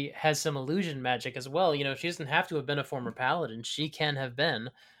she has some illusion magic as well. She doesn't have to have been a former paladin. She can have been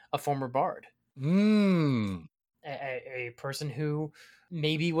a former bard. Hmm. A person who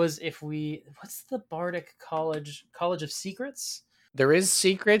maybe was, what's the bardic college of secrets? There is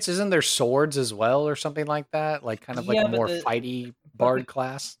secrets. Isn't there swords as well or something like that? Like kind of like a Yeah, more fighty but the bard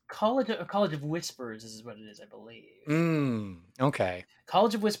class? college of whispers is what it is, I believe. Okay.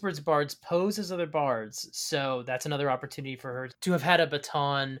 College of Whispers bards pose as other bards, so that's another opportunity for her to have had a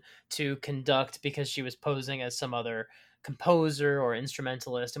baton to conduct because she was posing as some other composer or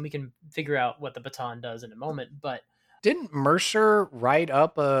instrumentalist, and we can figure out what the baton does in a moment. But Didn't Mercer write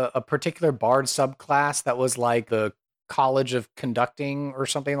up a particular bard subclass that was like the College of Conducting or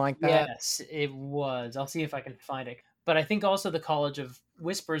something like that? yes, it was. I'll see if I can find it. But I think also the College of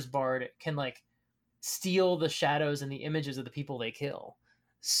Whispers bard can steal the shadows and the images of the people they kill.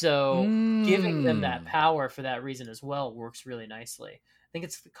 So giving them that Mm. power for that reason as well works really nicely. I think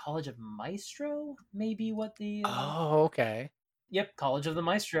it's the College of Maestro, maybe what the Oh, okay. yep, College of the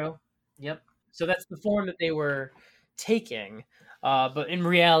Maestro. Yep. So that's the form that they were taking. But in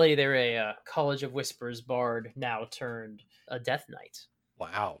reality, they're a College of Whispers bard now turned a Death Knight.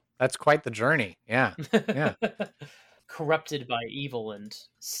 Wow. That's quite the journey. Yeah. Yeah. Corrupted by evil and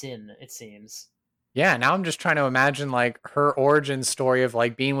sin, it seems. Yeah, now I'm just trying to imagine like her origin story of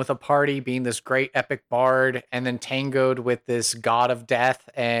like being with a party, being this great epic bard, and then tangoed with this god of death,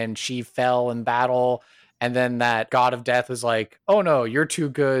 and she fell in battle. And then that god of death was like, oh no, you're too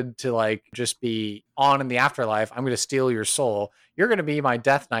good to like just be on in the afterlife. I'm going to steal your soul. You're going to be my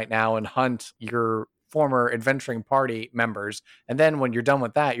death knight now and hunt your former adventuring party members. And then when you're done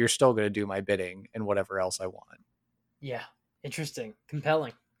with that, you're still going to do my bidding and whatever else I want. Yeah, interesting,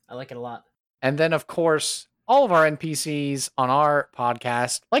 compelling. I like it a lot. And then, of course, all of our NPCs on our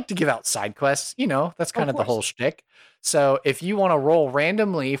podcast like to give out side quests. You know, that's Oh, kind of of the whole course. shtick. So if you want to roll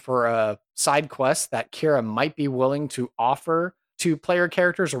randomly for a side quest that Khira might be willing to offer to player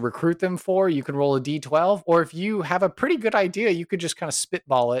characters or recruit them for, you can roll a d12. Or if you have a pretty good idea, you could just kind of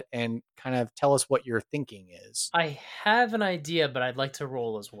spitball it and kind of tell us what your thinking is. I have an idea, but I'd like to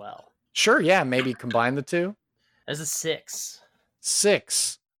roll as well. Sure, yeah, maybe combine the two. As a 6.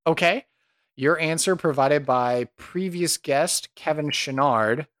 6. Okay. Your answer provided by previous guest Kevin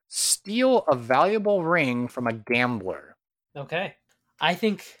Chenard. Steal a valuable ring from a gambler. Okay. I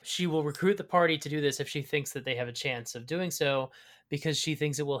think she will recruit the party to do this if she thinks that they have a chance of doing so, because she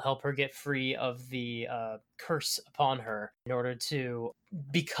thinks it will help her get free of the curse upon her in order to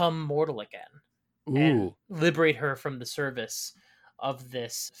become mortal again and Ooh, liberate her from the service of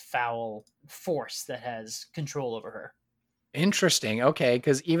this foul force that has control over her. interesting. Okay,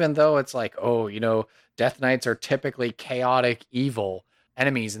 because even though it's like, oh, Death Knights are typically chaotic, evil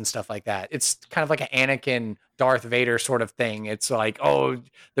enemies and stuff like that, it's kind of like an Anakin, Darth Vader sort of thing. It's like, oh,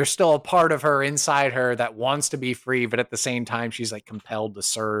 there's still a part of her inside her that wants to be free, but at the same time, she's like compelled to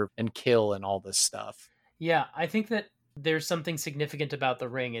serve and kill and all this stuff. Yeah, I think that there's something significant about the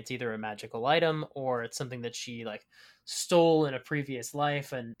ring. It's either a magical item or it's something that she like stole in a previous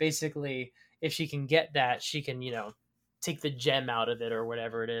life, and basically if she can get that, she can, take the gem out of it or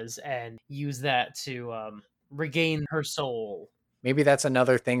whatever it is and use that to regain her soul. Maybe that's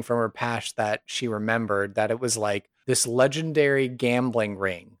another thing from her past that she remembered, that it was like this legendary gambling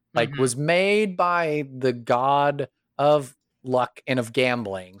ring, like Hmm. was made by the god of luck and of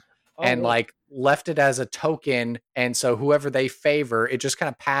gambling Oh, and whoa. like left it as a token. And so whoever they favor, it just kind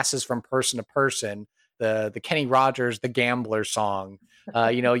of passes from person to person. The Kenny Rogers, the gambler song.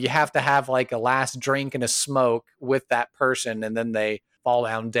 You have to have like a last drink and a smoke with that person, and then they fall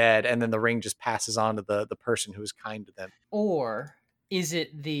down dead, and then the ring just passes on to the person who was kind to them. Or is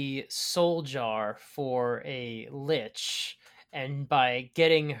it the soul jar for a lich? And by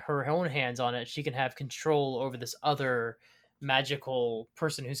getting her own hands on it, she can have control over this other magical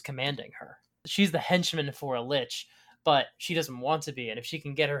person who's commanding her. She's the henchman for a lich, but she doesn't want to be. And if she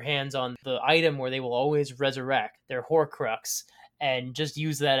can get her hands on the item where they will always resurrect their Horcrux and just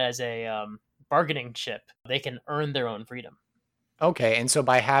use that as a bargaining chip, they can earn their own freedom. Okay, and so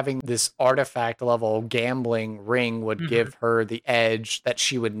by having this artifact level gambling ring would Hmm. give her the edge that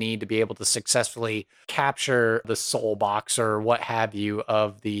she would need to be able to successfully capture the soul box or what have you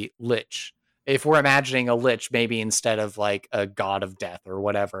of the lich. If we're imagining a lich, maybe instead of like a god of death or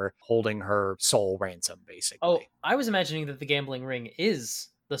whatever, holding her soul ransom, Oh, basically. I was imagining that the gambling ring is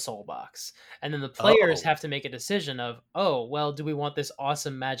the soul box. And then the players Oh. have to make a decision of, oh, well, do we want this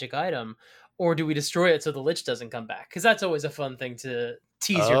awesome magic item or do we destroy it so the lich doesn't come back? Because that's always a fun thing to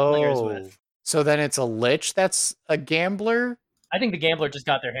tease your players Oh. with. So then it's a lich that's a gambler? I think the gambler just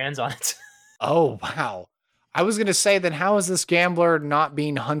got their hands on it. Oh, wow. I was going to say, then how is this gambler not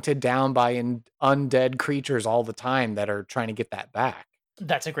being hunted down by undead creatures all the time that are trying to get that back?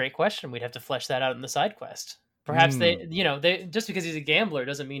 That's a great question. We'd have to flesh that out in the side quest. Perhaps Hmm. they just because he's a gambler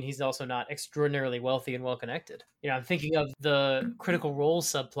doesn't mean he's also not extraordinarily wealthy and well connected. I'm thinking of the Critical Role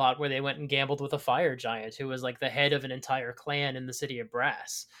subplot where they went and gambled with a fire giant who was like the head of an entire clan in the city of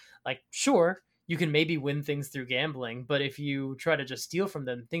Brass. Like, sure, you can maybe win things through gambling, but if you try to just steal from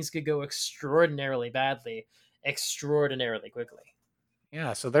them, things could go extraordinarily badly, extraordinarily quickly.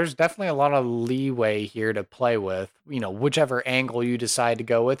 Yeah, so there's definitely a lot of leeway here to play with, whichever angle you decide to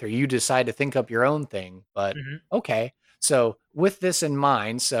go with, or you decide to think up your own thing. But Hmm. okay. So, with this in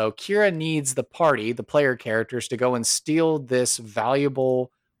mind, so Kira needs the party, the player characters, to go and steal this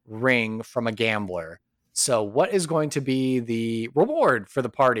valuable ring from a gambler. So, what is going to be the reward for the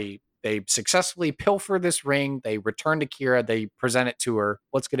party? They successfully pilfer this ring, they return to Kira, they present it to her.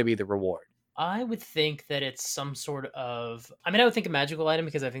 What's going to be the reward? I would think that it's some sort of. I mean, I would think a magical item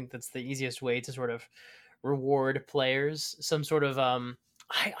because I think that's the easiest way to sort of reward players. Some sort of.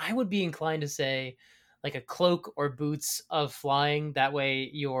 I would be inclined to say like a cloak or boots of flying. That way,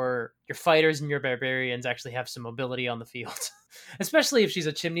 your fighters and your barbarians actually have some mobility on the field. Especially if she's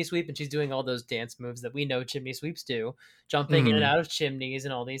a chimney sweep and she's doing all those dance moves that we know chimney sweeps do, jumping in and Mhm. out of chimneys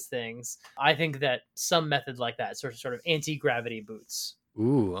and all these things. I think that some method like that, sort of anti-gravity boots.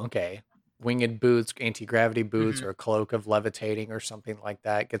 Ooh, okay. Winged boots, anti-gravity boots, Hmm. or a cloak of levitating or something like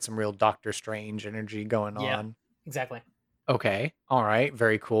that. Get some real Doctor Strange energy going Yeah, on. exactly. Okay. All right.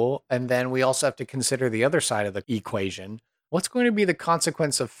 Very cool. And then we also have to consider the other side of the equation. What's going to be the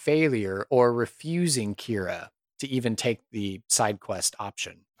consequence of failure or refusing Kira to even take the side quest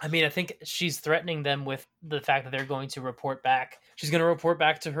option? I mean, I think she's threatening them with the fact that they're going to report back. She's going to report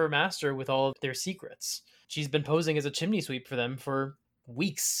back to her master with all of their secrets. She's been posing as a chimney sweep for them for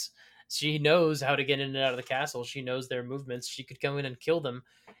weeks. She knows how to get in and out of the castle. She knows their movements. She could go in and kill them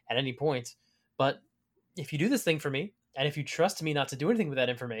at any point. But if you do this thing for me, and if you trust me not to do anything with that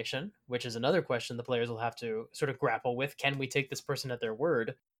information, which is another question the players will have to sort of grapple with, can we take this person at their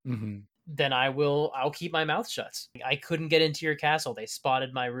word? Hmm. Then I'll keep my mouth shut. I couldn't get into your castle. They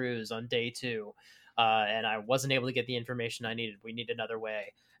spotted my ruse on day two. And I wasn't able to get the information I needed. We need another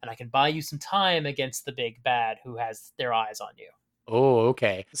way. And I can buy you some time against the big bad who has their eyes on you. Oh,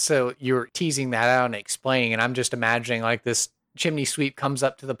 okay. So you're teasing that out and explaining, and I'm just imagining like this chimney sweep comes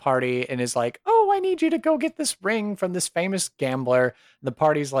up to the party and is like, "Oh, I need you to go get this ring from this famous gambler." And the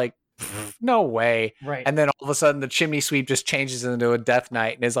party's like, "Pfft, "No way!" Right. And then all of a sudden, the chimney sweep just changes into a death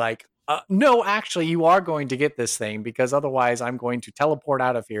knight and is like, "No, actually, you are going to get this thing because otherwise, I'm going to teleport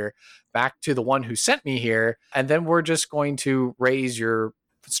out of here back to the one who sent me here, and then we're just going to raise your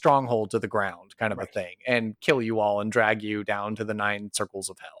stronghold to the ground," kind of a Right. thing, and kill you all and drag you down to the nine circles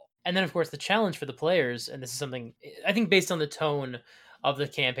of hell. And then, of course, the challenge for the players, and this is something I think based on the tone of the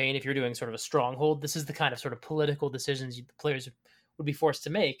campaign, if you're doing sort of a stronghold, this is the kind of sort of political decisions the players would be forced to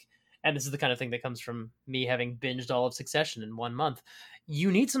make. And this is the kind of thing that comes from me having binged all of Succession in 1 month.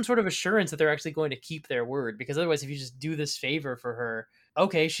 You need some sort of assurance that they're actually going to keep their word, because otherwise, if you just do this favor for her,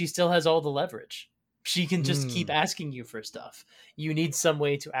 okay, she still has all the leverage. She can just keep Mm, asking you for stuff. You need some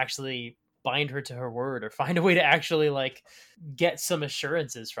way to actually bind her to her word, or find a way to actually like get some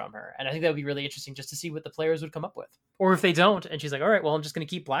assurances from her. And I think that would be really interesting just to see what the players would come up with. Or if they don't, and she's like, all right, well, I'm just going to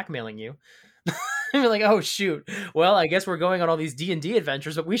keep blackmailing you. And you're like, oh, shoot. Well, I guess we're going on all these D&D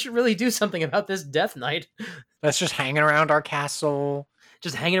adventures, but we should really do something about this Death Knight. that's just hanging around our castle.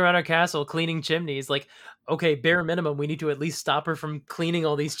 Just hanging around our castle, cleaning chimneys. Like, okay, bare minimum, we need to at least stop her from cleaning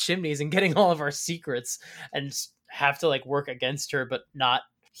all these chimneys and getting all of our secrets, and have to like work against her, but not,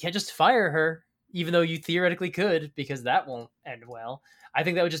 yeah, just fire her, even though you theoretically could, because that won't end well. I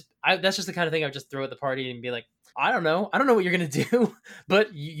think that would that's just the kind of thing I would just throw at the party and be like, I don't know what you're going to do,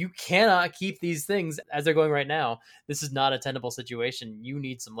 but you cannot keep these things as they're going right now. This is not a tenable situation. You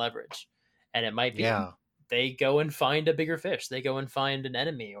need some leverage. And it might be Yeah. they go and find a bigger fish. They go and find an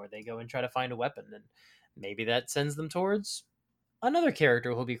enemy, or they go and try to find a weapon. And maybe that sends them towards another character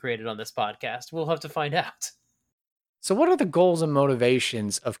who will be created on this podcast. We'll have to find out. So, what are the goals and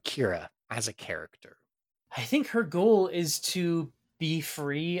motivations of Kira as a character? I think her goal is to be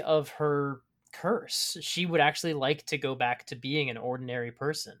free of her curse. She would actually like to go back to being an ordinary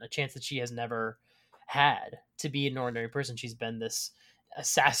person, a chance that she has never had to be an ordinary person. She's been this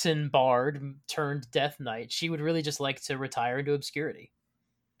assassin bard turned death knight. She would really just like to retire into obscurity.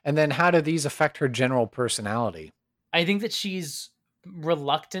 And then, how do these affect her general personality? I think that she's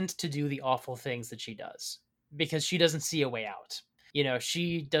reluctant to do the awful things that she does because she doesn't see a way out. You know,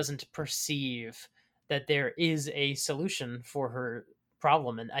 she doesn't perceive that there is a solution for her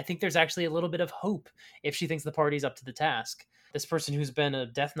problem. And I think there's actually a little bit of hope if she thinks the party's up to the task. This person who's been a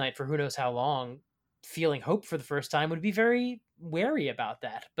death knight for who knows how long, feeling hope for the first time, would be very wary about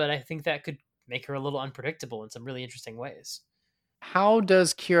that. But I think that could make her a little unpredictable in some really interesting ways. How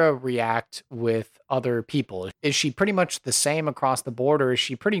does Kira react with other people? Is she pretty much the same across the board, or is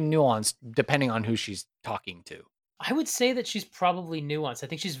she pretty nuanced depending on who she's talking to? I would say that she's probably nuanced. I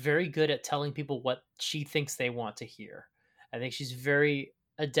think she's very good at telling people what she thinks they want to hear. I think she's very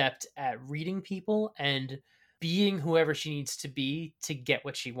adept at reading people and being whoever she needs to be to get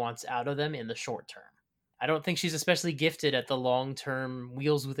what she wants out of them in the short term. I don't think she's especially gifted at the long term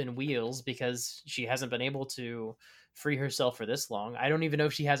wheels within wheels, because she hasn't been able to free herself for this long. I don't even know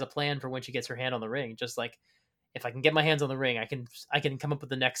if she has a plan for when she gets her hand on the ring. Just like, if I can get my hands on the ring, I can come up with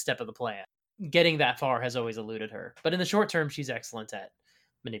the next step of the plan. Getting that far has always eluded her. But in the short term, she's excellent at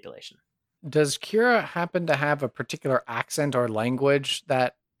manipulation. Does Kira happen to have a particular accent or language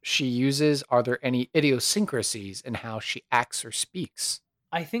that she uses? Are there any idiosyncrasies in how she acts or speaks?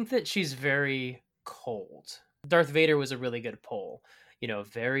 I think that she's very cold. Darth Vader was a really good pull. You know,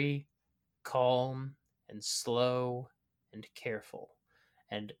 very calm and slow and careful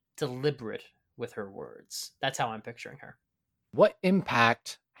and deliberate with her words. That's how I'm picturing her. What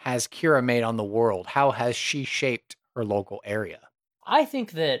impact has Khira made on the world? How has she shaped her local area? I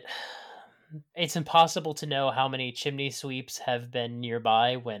think that it's impossible to know how many chimney sweeps have been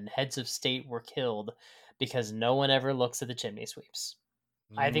nearby when heads of state were killed because no one ever looks at the chimney sweeps.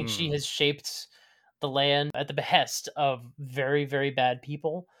 I think she Mm. has shaped the land at the behest of very, very bad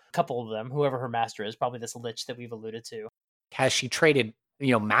people. A couple of them, whoever her master is, probably this lich that we've alluded to. Has she traded,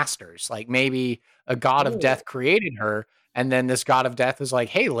 masters? Like maybe a god of Oh. death created her, and then this god of death was like,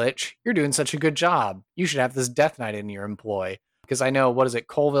 "Hey, Lich, you're doing such a good job. You should have this death knight in your employ." Because I know, what is it?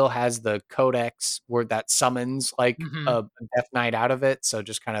 Colville has the codex where that summons like Hmm. a death knight out of it. So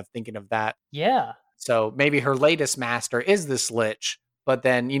just kind of thinking of that. Yeah. So maybe her latest master is this lich, but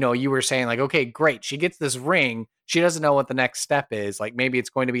then, you were saying like, okay, great. She gets this ring. She doesn't know what the next step is. Like maybe it's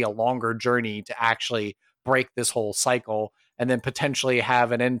going to be a longer journey to actually break this whole cycle and then potentially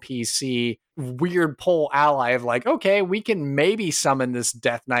have an NPC weird pole ally of like, okay, we can maybe summon this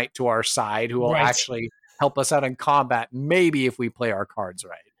Death Knight to our side who will Right. actually help us out in combat. Maybe if we play our cards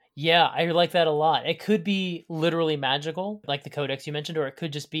right. Yeah, I like that a lot. It could be literally magical, like the codex you mentioned, or it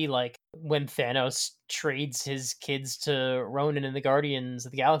could just be like when Thanos trades his kids to Ronan in the Guardians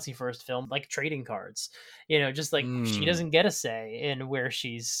of the Galaxy first film, like trading cards. Just like she Mm. doesn't get a say in where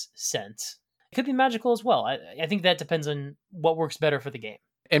she's sent. It could be magical as well. I think that depends on what works better for the game.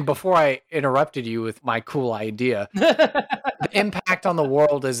 And before I interrupted you with my cool idea, the impact on the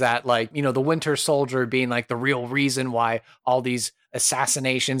world is that like the Winter Soldier being like the real reason why all these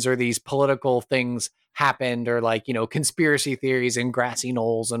assassinations or these political things happened, or like conspiracy theories and grassy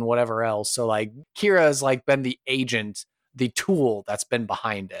knolls and whatever else. So like Kira has like been the agent, the tool that's been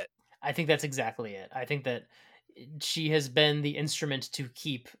behind it. I think that's exactly it. I think that she has been the instrument to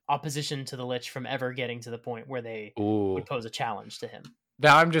keep opposition to the Lich from ever getting to the point where they would Ooh. pose a challenge to him.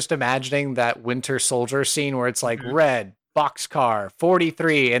 Now I'm just imagining that Winter Soldier scene where it's like Mhm. red boxcar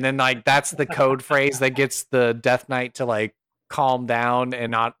 43, and then like that's the code phrase that gets the Death Knight to like calm down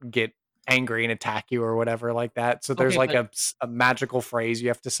and not get angry and attack you or whatever like that. So there's Okay, like but a magical phrase you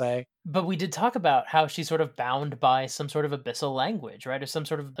have to say. we did talk about how she's sort of bound by some sort of abyssal language, right? Or some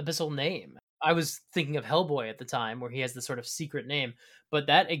sort of abyssal name. I was thinking of Hellboy at the time, where he has this sort of secret name, but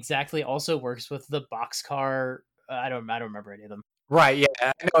that exactly also works with the boxcar. I don't remember any of them. Right, yeah.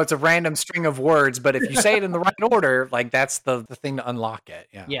 I know it's a random string of words, but if you say it in the right order, like that's the thing to unlock it.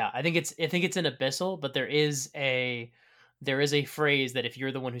 Yeah. Yeah, I think it's an abyssal, but there is a phrase that if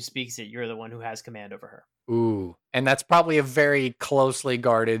you're the one who speaks it, you're the one who has command over her. Ooh. And that's probably a very closely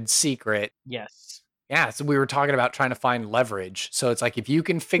guarded secret. Yes. Yeah, so we were talking about trying to find leverage. So it's like if you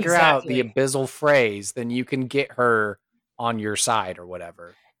can figure out the Exactly. abyssal phrase, then you can get her on your side or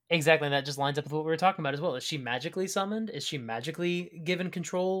whatever. Exactly, and that just lines up with what we were talking about as well. Is she magically summoned? Is she magically given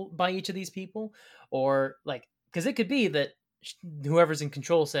control by each of these people? Or like, because it could be that whoever's in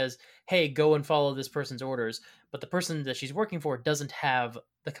control says, "Hey, go and follow this person's orders," but the person that she's working for doesn't have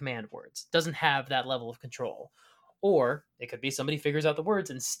the command words, doesn't have that level of control. Or it could be somebody figures out the words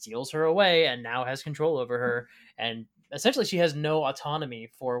and steals her away and now has control over her, and essentially she has no autonomy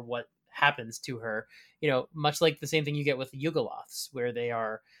for what happens to her. Much like the same thing you get with Yugoloths, where they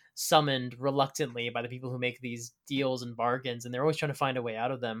are summoned reluctantly by the people who make these deals and bargains, and they're always trying to find a way out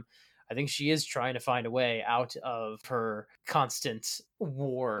of them. I think she is trying to find a way out of her constant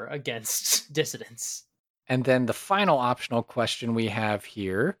war against dissidents. And then the final optional question we have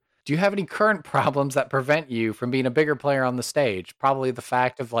here: do you have any current problems that prevent you from being a bigger player on the stage? Probably the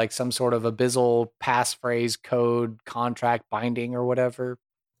fact of like some sort of abyssal passphrase code contract binding or whatever.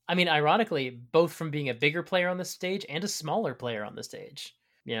 I mean, ironically, both from being a bigger player on the stage and a smaller player on the stage.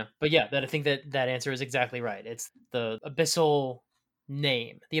 Yeah, but yeah, that I think that answer is exactly right. It's the abyssal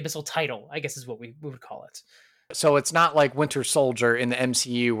name, the abyssal title, I guess is what we would call it. So it's not like Winter Soldier in the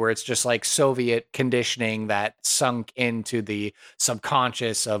MCU where it's just like Soviet conditioning that sunk into the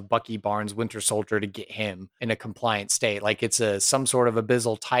subconscious of Bucky Barnes Winter Soldier to get him in a compliant state. Like it's a some sort of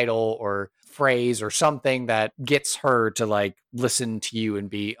abyssal title or phrase or something that gets her to like listen to you and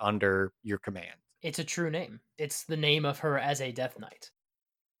be under your command. It's a true name. It's the name of her as a Death Knight.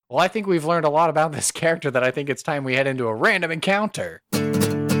 Well, I think we've learned a lot about this character that I think it's time we head into a random encounter.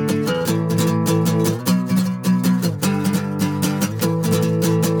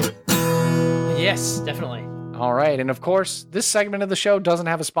 Yes, definitely. All right. And of course, this segment of the show doesn't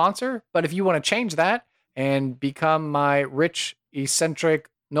have a sponsor, but if you want to change that and become my rich, eccentric,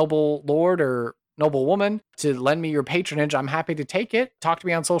 noble lord or noble woman, to lend me your patronage, I'm happy to take it. Talk to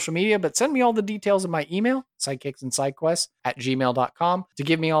me on social media, but send me all the details in my email, sidekicksandsidequests@gmail.com, to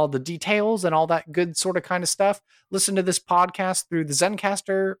give me all the details and all that good sort of kind of stuff. Listen to this podcast through the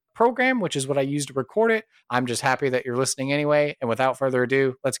Zencaster program, which is what I use to record it. I'm just happy that you're listening anyway. And without further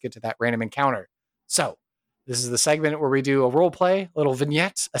ado, let's get to that random encounter. So, this is the segment where we do a role play, a little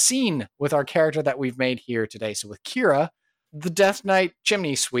vignette, a scene with our character that we've made here today. So with Khira, the Death Knight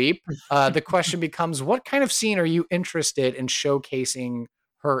Chimneysweep, the question becomes, what kind of scene are you interested in showcasing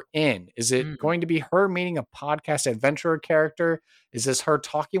her in? Is it going to be her meeting a podcast adventurer character? Is this her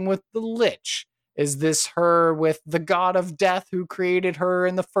talking with the Lich? Is this her with the god of death who created her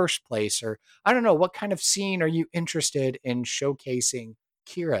in the first place? Or I don't know, what kind of scene are you interested in showcasing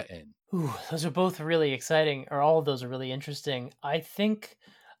Khira in? Ooh, those are both really exciting, or all of those are really interesting. I think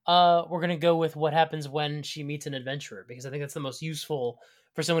we're going to go with what happens when she meets an adventurer, because I think that's the most useful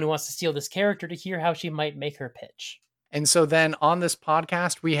for someone who wants to steal this character, to hear how she might make her pitch. And so then on this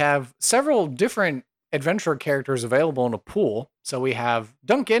podcast, we have several different adventurer characters available in a pool. So we have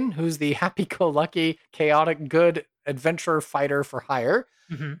Duncan, who's the happy-go-lucky, chaotic, good adventurer fighter for hire.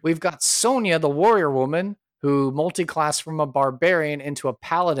 Mm-hmm. We've got Sonia, the warrior woman, who multi-class from a barbarian into a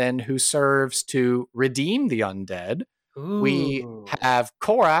paladin who serves to redeem the undead. Ooh. We have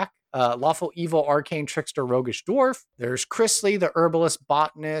Korak, lawful evil arcane trickster roguish dwarf. There's Chrisley, the herbalist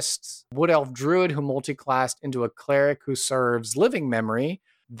botanist, wood elf druid who multi-classed into a cleric who serves living memory.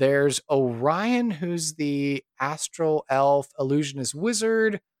 There's Orion, who's the astral elf illusionist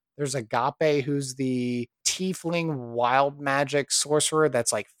wizard. There's Agape, who's the tiefling wild magic sorcerer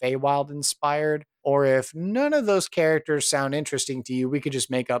that's like Feywild inspired. Or if none of those characters sound interesting to you, we could just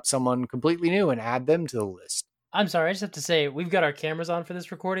make up someone completely new and add them to the list. I'm sorry, I just have to say, we've got our cameras on for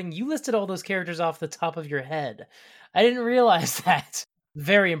this recording. You listed all those characters off the top of your head. I didn't realize that.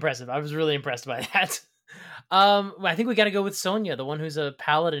 Very impressive. I was really impressed by that. I think we got to go with Sonia, the one who's a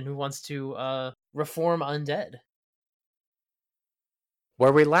paladin who wants to reform undead.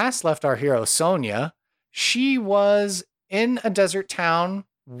 Where we last left our hero, Sonia, she was in a desert town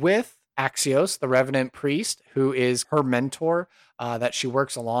with Axios, the Revenant priest, who is her mentor that she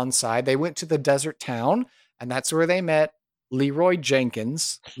works alongside. They went to the desert town, and that's where they met Leroy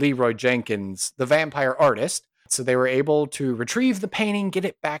Jenkins, the vampire artist. So they were able to retrieve the painting, get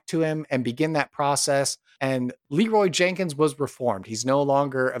it back to him, and begin that process. And Leroy Jenkins was reformed. He's no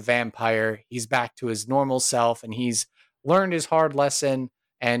longer a vampire. He's back to his normal self, and he's learned his hard lesson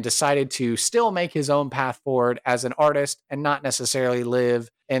and decided to still make his own path forward as an artist and not necessarily live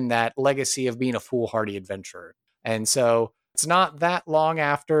in that legacy of being a foolhardy adventurer. And so it's not that long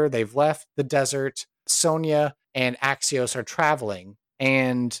after they've left the desert, Sonia and Axios are traveling,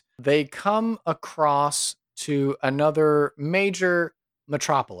 and they come across to another major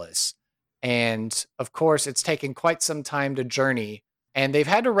metropolis. And of course, it's taken quite some time to journey, and they've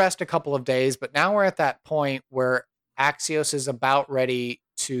had to rest a couple of days, but now we're at that point where Axios is about ready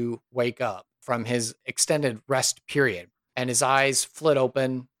to wake up from his extended rest period, and his eyes flit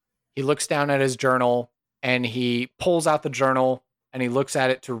open. He looks down at his journal, and he pulls out the journal, and he looks at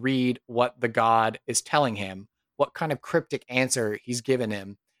it to read what the god is telling him, what kind of cryptic answer he's given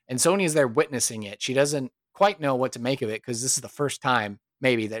him. And Sonia's there witnessing it. She doesn't quite know what to make of it, because this is the first time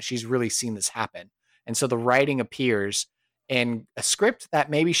maybe that she's really seen this happen. And so the writing appears in a script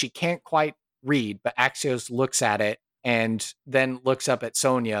that maybe she can't quite read, but Axios looks at it and then looks up at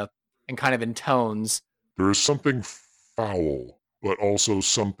Sonia and kind of intones, "There is something foul, but also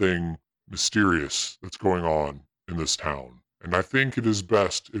something mysterious that's going on in this town. And I think it is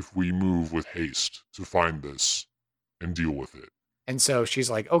best if we move with haste to find this and deal with it." And so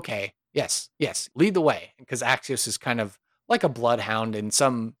she's like, okay, yes, lead the way. Because Axios is kind of like a bloodhound in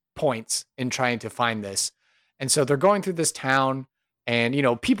some points in trying to find this. And so they're going through this town, and,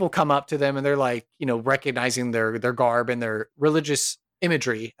 people come up to them, and they're like, recognizing their garb and their religious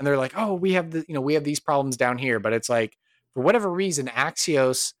imagery. And they're like, oh, we have these problems down here. But it's like, for whatever reason,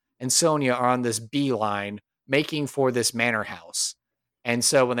 Axios and Sonia are on this beeline making for this manor house. And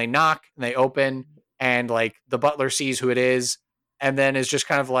so when they knock and they open, and like the butler sees who it is, and then is just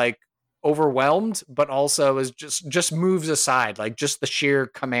kind of like overwhelmed, but also is just moves aside, like just the sheer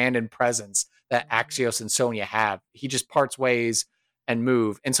command and presence that Axios and Sonia have. He just parts ways and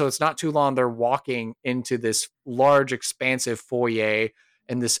move. And so it's not too long, they're walking into this large, expansive foyer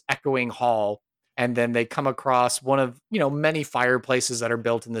in this echoing hall. And then they come across one of, many fireplaces that are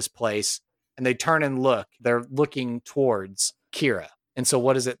built in this place. And they turn and look. They're looking towards Khira. And so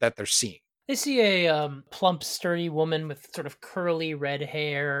what is it that they're seeing? They see a plump, sturdy woman with sort of curly red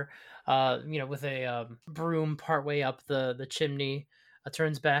hair, with a broom partway up the chimney,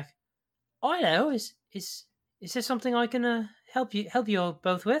 turns back. I know. Is there something I can help you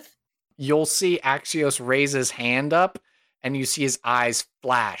both with? You'll see Axios raise his hand up, and you see his eyes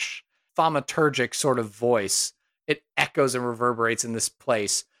flash. Thaumaturgic sort of voice. It echoes and reverberates in this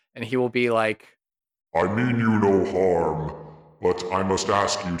place, and he will be like, I mean you no harm, but I must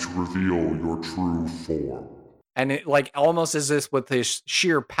ask you to reveal your true form. and it like almost as if with his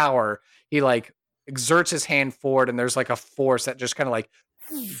sheer power, he like exerts his hand forward, and there's like a force that just kind of like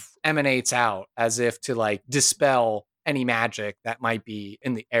emanates out as if to like dispel any magic that might be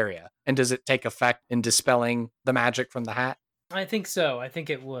in the area. And does it take effect in dispelling the magic from the hat? I think so. I think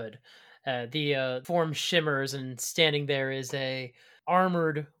it would. The form shimmers, and standing there is a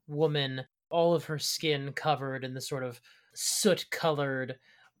armored woman, all of her skin covered in the sort of soot-colored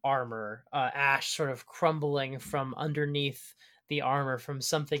armor, ash sort of crumbling from underneath the armor from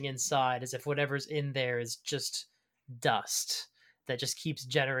something inside, as if whatever's in there is just dust that just keeps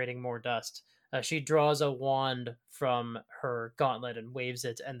generating more dust. She draws a wand from her gauntlet and waves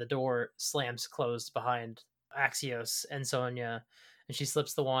it, and the door slams closed behind Axios and Sonia, and she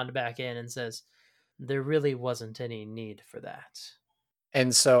slips the wand back in and says, "There really wasn't any need for that."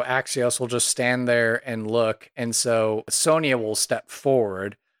 And so Axios will just stand there and look. And so Sonia will step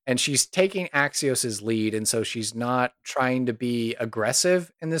forward, and she's taking Axios's lead. And so she's not trying to be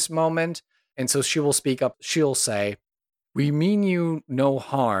aggressive in this moment. And so she will speak up. She'll say, "We mean you no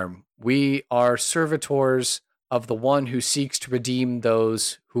harm. We are servitors of the one who seeks to redeem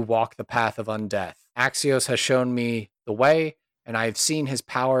those who walk the path of undeath. Axios has shown me the way, and I have seen his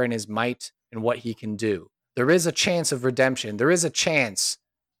power and his might and what he can do. There is a chance of redemption. There is a chance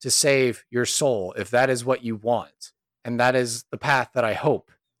to save your soul if that is what you want. And that is the path that I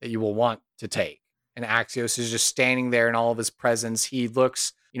hope that you will want to take." And Axios is just standing there in all of his presence. He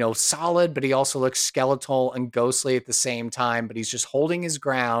looks, solid, but he also looks skeletal and ghostly at the same time. But he's just holding his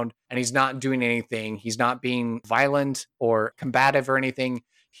ground, and he's not doing anything. He's not being violent or combative or anything.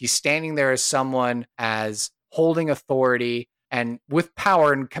 He's standing there as someone as holding authority and with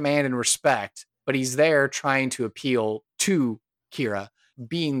power and command and respect. But he's there trying to appeal to Khira,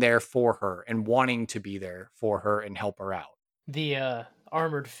 being there for her and wanting to be there for her and help her out. The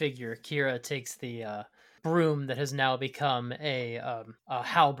armored figure, Khira, takes the broom that has now become a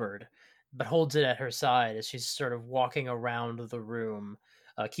halberd, but holds it at her side as she's sort of walking around the room,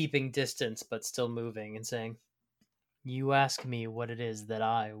 keeping distance but still moving, and saying, "You ask me what it is that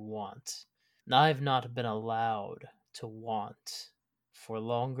I want. I've not been allowed to want for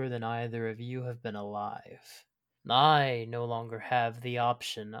longer than either of you have been alive. I no longer have the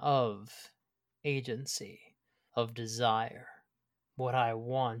option of agency, of desire. What I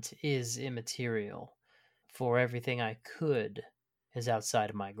want is immaterial, for everything I could is outside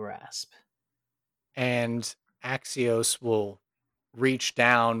of my grasp." And Axios will reach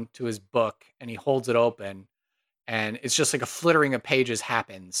down to his book, and he holds it open, and it's just like a flittering of pages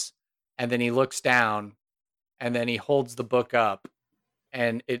happens. And then he looks down, and then he holds the book up,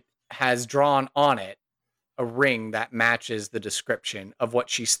 and it has drawn on it a ring that matches the description of what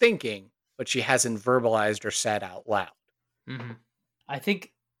she's thinking, but she hasn't verbalized or said out loud. Mm-hmm. I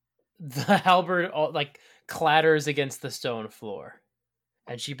think the halberd clatters against the stone floor,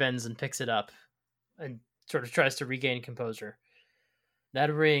 and she bends and picks it up and sort of tries to regain composure.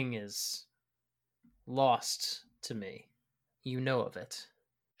 "That ring is lost to me. You know of it."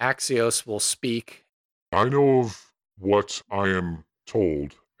 Axios will speak. I know of what I am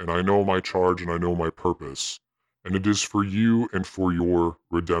told, and I know my charge and I know my purpose, and it is for you and for your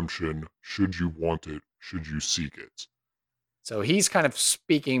redemption, should you want it, should you seek it. So he's kind of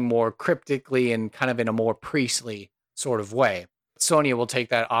speaking more cryptically and kind of in a more priestly sort of way. Sonia will take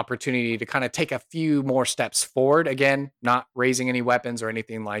that opportunity to kind of take a few more steps forward. Again, not raising any weapons or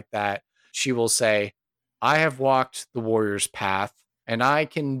anything like that. She will say, "I have walked the warrior's path, and I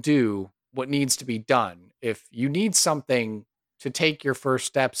can do what needs to be done. If you need something to take your first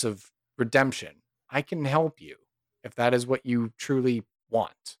steps of redemption, I can help you, if that is what you truly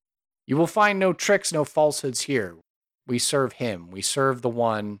want. You will find no tricks, no falsehoods here. We serve him. We serve the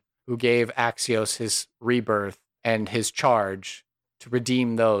one who gave Axios his rebirth and his charge to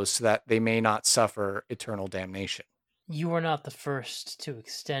redeem those so that they may not suffer eternal damnation." "You are not the first to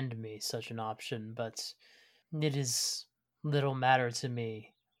extend me such an option, but it is little matter to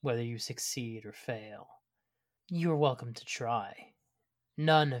me whether you succeed or fail. You are welcome to try.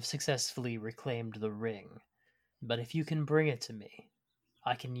 None have successfully reclaimed the ring, but if you can bring it to me,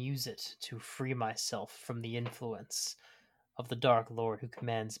 I can use it to free myself from the influence of the Dark Lord who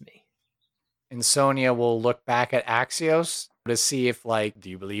commands me." And Sonia will look back at Axios to see if, do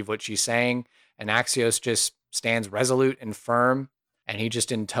you believe what she's saying? And Axios just stands resolute and firm, and he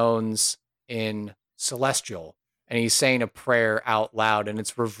just intones, in Celestial, and he's saying a prayer out loud, and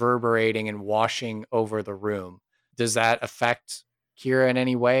it's reverberating and washing over the room. Does that affect Khira in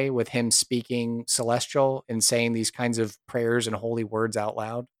any way with him speaking Celestial and saying these kinds of prayers and holy words out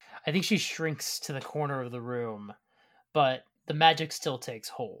loud? I think she shrinks to the corner of the room, but the magic still takes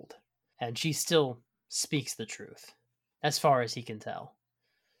hold, and she still speaks the truth, as far as he can tell.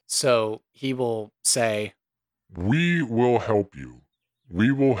 So he will say, We will help you.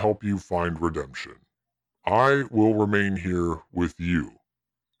 We will help you find redemption. I will remain here with you,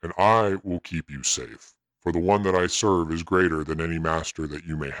 and I will keep you safe, for the one that I serve is greater than any master that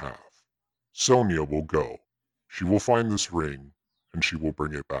you may have. Sonia will go. She will find this ring, and she will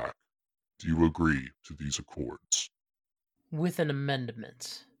bring it back. Do you agree to these accords? With an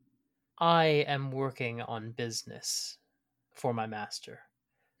amendment. I am working on business for my master.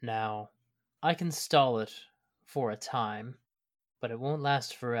 Now, I can stall it for a time, but it won't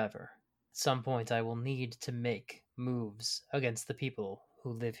last forever. At some point, I will need to make moves against the people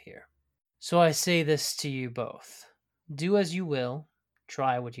who live here. So I say this to you both. Do as you will,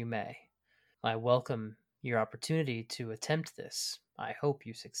 try what you may. I welcome your opportunity to attempt this. I hope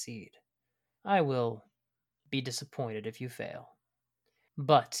you succeed. I will be disappointed if you fail.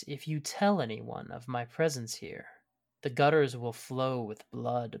 But if you tell anyone of my presence here, the gutters will flow with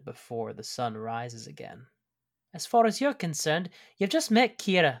blood before the sun rises again. As far as you're concerned, you've just met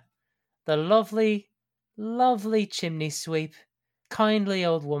Khira, the lovely, lovely Chimneysweep, kindly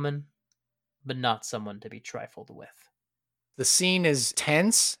old woman, but not someone to be trifled with. the scene is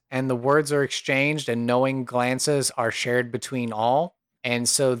tense and the words are exchanged and knowing glances are shared between all. And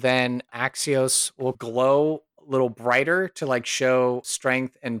so then Axios will glow a little brighter to like show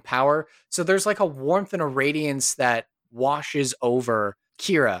strength and power. So there's like a warmth and a radiance that washes over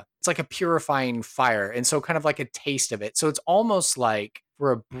Khira. It's like a purifying fire. And so kind of like a taste of it. So it's almost like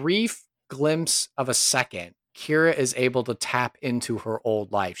for a brief glimpse of a second, Khira is able to tap into her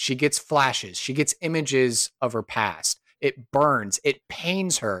old life. She gets flashes. She gets images of her past. It burns. It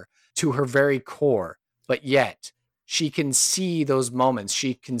pains her to her very core. But yet, she can see those moments.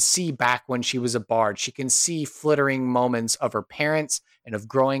 She can see back when she was a bard. She can see flittering moments of her parents and of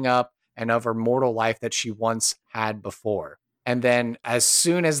growing up and of her mortal life that she once had before. And then as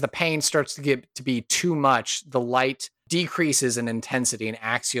soon as the pain starts to get to be too much, the light decreases in intensity and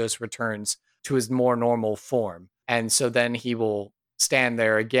Axios returns to his more normal form. And so then he will stand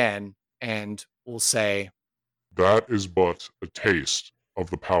there again and will say, That is but a taste of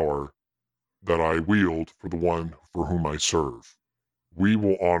the power that I wield for the one for whom I serve. We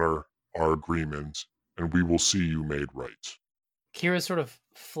will honor our agreement, and we will see you made right. Kira's sort of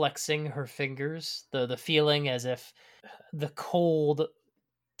flexing her fingers, the feeling as if the cold,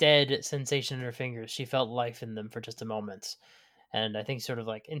 dead sensation in her fingers, she felt life in them for just a moment. And I think sort of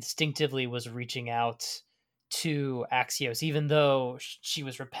like instinctively was reaching out to Axios, even though she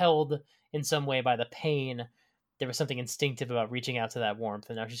was repelled in some way by the pain. There was something instinctive about reaching out to that warmth,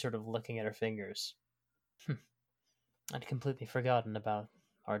 and now she's sort of looking at her fingers. I'd completely forgotten about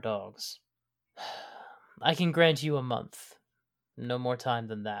our dogs. I can grant you a month. No more time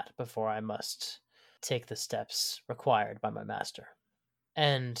than that before I must take the steps required by my master.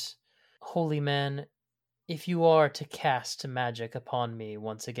 And, holy man, if you are to cast magic upon me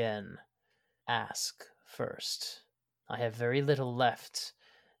once again, ask first. I have very little left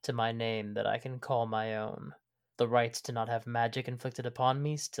to my name that I can call my own. The right to not have magic inflicted upon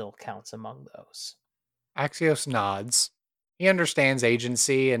me still counts among those. Axios nods. He understands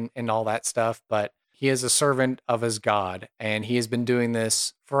agency and all that stuff, but he is a servant of his god, and he has been doing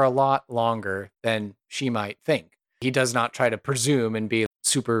this for a lot longer than she might think. He does not try to presume and be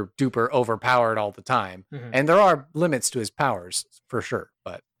super duper overpowered all the time. Mhm. And there are limits to his powers for sure,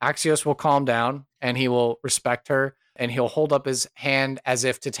 but Axios will calm down and he will respect her and he'll hold up his hand as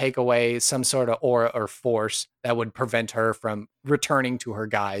if to take away some sort of aura or force that would prevent her from returning to her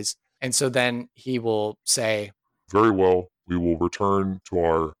guise. And so then he will say, Very well, we will return to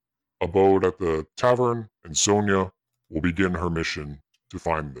our abode at the tavern, and Sonia will begin her mission to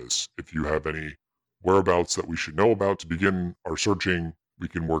find this. If you have any whereabouts that we should know about to begin our searching, we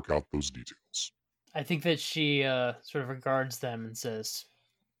can work out those details. I think that she sort of regards them and says,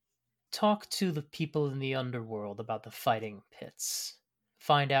 talk to the people in the underworld about the fighting pits.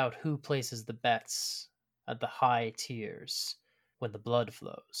 Find out who places the bets at the high tiers when the blood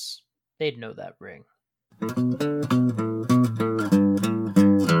flows. They'd know that ring.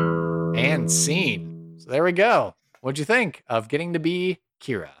 and scene. So there we go. What'd you think of getting to be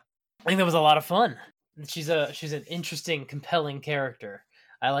Khira? I think that was a lot of fun. She's an interesting, compelling character.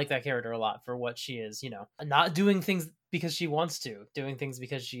 I like that character a lot for what she is, not doing things because she wants to, doing things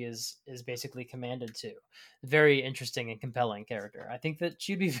because she is basically commanded to. Very interesting and compelling character. I think that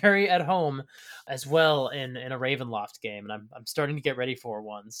she'd be very at home as well in a Ravenloft game, and I'm starting to get ready for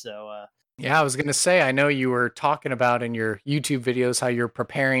one. So Yeah, I was going to say, I know you were talking about in your YouTube videos how you're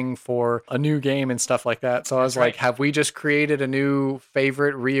preparing for a new game and stuff like that. So I was That's like, right. have we just created a new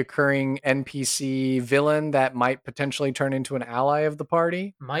favorite reoccurring NPC villain that might potentially turn into an ally of the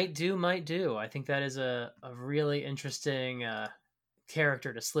party? Might do. I think that is a really interesting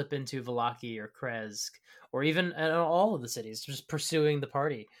character to slip into Vallaki or Krezk, or even all of the cities, just pursuing the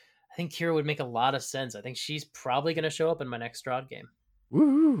party. I think Kira would make a lot of sense. I think she's probably going to show up in my next Strahd game.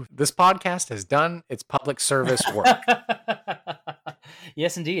 Woo! This podcast has done its public service work.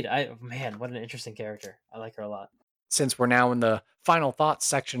 Yes, indeed. Man, what an interesting character. I like her a lot. Since we're now in the final thoughts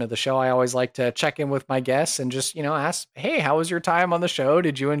section of the show, I always like to check in with my guests and just, ask, hey, how was your time on the show?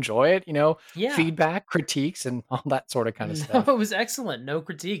 Did you enjoy it? Yeah. Feedback, critiques, and all that sort of kind of No, stuff. it was excellent. No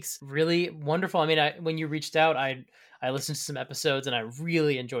critiques. Really wonderful. I mean, when you reached out, I listened to some episodes and I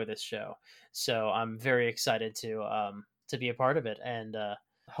really enjoy this show. So I'm very excited to be a part of it, and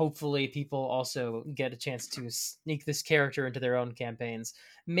hopefully people also get a chance to sneak this character into their own campaigns.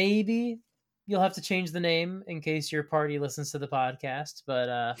 Maybe you'll have to change the name in case your party listens to the podcast,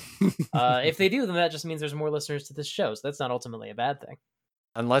 but if they do, then that just means there's more listeners to this show, so that's not ultimately a bad thing.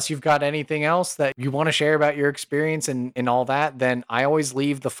 Unless you've got anything else that you want to share about your experience and all that, then I always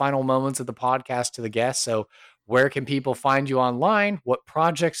leave the final moments of the podcast to the guests. So where can people find you online? What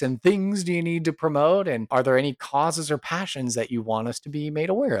projects and things do you need to promote? And are there any causes or passions that you want us to be made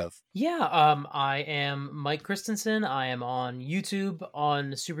aware of? Yeah, I am Mike Christensen. I am on YouTube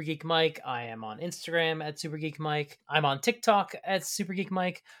on Super Geek Mike. I am on Instagram at Super Geek Mike. I'm on TikTok at Super Geek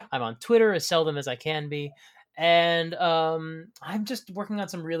Mike. I'm on Twitter as seldom as I can be. And I'm just working on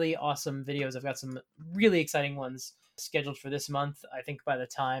some really awesome videos. I've got some really exciting ones scheduled for this month. I think by the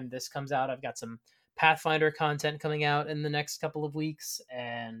time this comes out, I've got some Pathfinder content coming out in the next couple of weeks,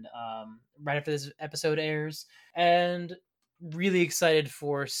 and right after this episode airs. And really excited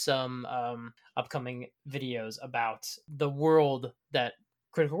for some upcoming videos about the world that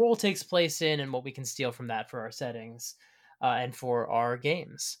Critical Role takes place in and what we can steal from that for our settings and for our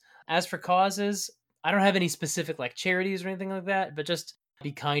games. As for causes, I don't have any specific like charities or anything like that, but just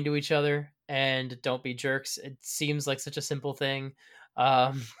be kind to each other and don't be jerks. It seems like such a simple thing,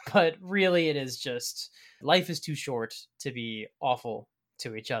 but really it is just, life is too short to be awful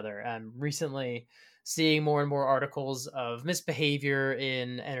to each other. I'm recently seeing more and more articles of misbehavior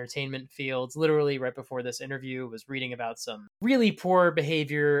in entertainment fields. Literally right before this interview, was reading about some really poor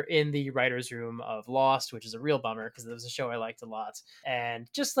behavior in the writer's room of Lost, which is a real bummer because it was a show I liked a lot. And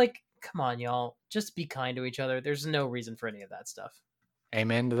just like, come on, y'all, just be kind to each other. There's no reason for any of that stuff.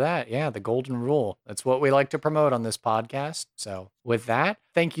 Amen to that. Yeah, the golden rule. That's what we like to promote on this podcast. So with that,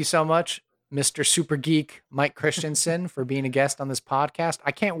 thank you so much, Mr. Super Geek Mike Christensen, for being a guest on this podcast.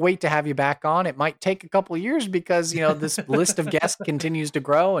 I can't wait to have you back on. It might take a couple of years because, this list of guests continues to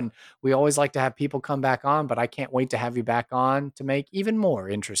grow, and we always like to have people come back on, but I can't wait to have you back on to make even more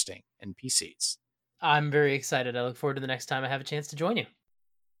interesting NPCs. I'm very excited. I look forward to the next time I have a chance to join you.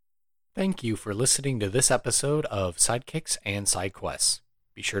 Thank you for listening to this episode of Sidekicks and Side Quests.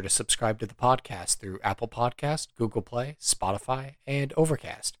 Be sure to subscribe to the podcast through Apple Podcast, Google Play, Spotify, and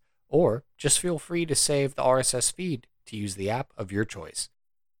Overcast. Or just feel free to save the RSS feed to use the app of your choice.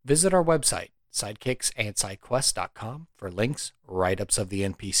 Visit our website, sidekicksandsidequests.com, for links, write-ups of the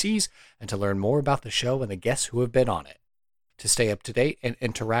NPCs, and to learn more about the show and the guests who have been on it. To stay up to date and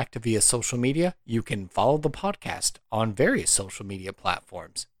interact via social media, you can follow the podcast on various social media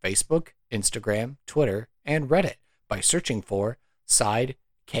platforms, Facebook, Instagram, Twitter, and Reddit by searching for Side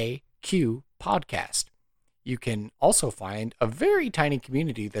KQ Podcast. You can also find a very tiny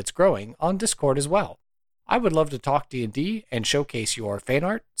community that's growing on Discord as well. I would love to talk D&D and showcase your fan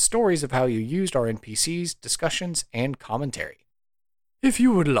art, stories of how you used our NPCs, discussions, and commentary. If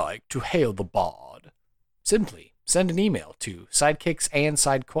you would like to hail the bard, simply send an email to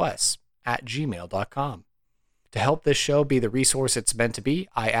sidekicksandsidequests@gmail.com. To help this show be the resource it's meant to be,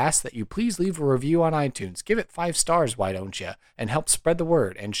 I ask that you please leave a review on iTunes. Give it 5 stars, why don't you? And help spread the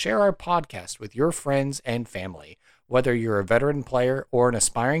word and share our podcast with your friends and family. Whether you're a veteran player or an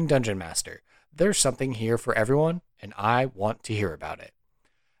aspiring dungeon master, there's something here for everyone, and I want to hear about it.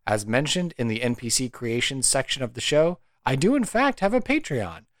 As mentioned in the NPC creations section of the show, I do in fact have a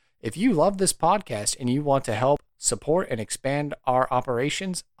Patreon. If you love this podcast and you want to help support and expand our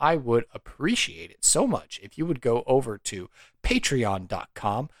operations, I would appreciate it so much if you would go over to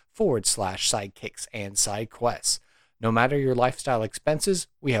patreon.com/sidekicks and sidequests. No matter your lifestyle expenses,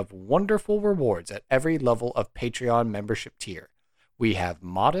 we have wonderful rewards at every level of Patreon membership tier. We have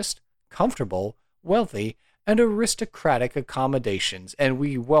modest, comfortable, wealthy, and aristocratic accommodations, and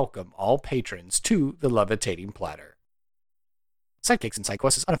we welcome all patrons to the Levitating Platter. Sidekicks and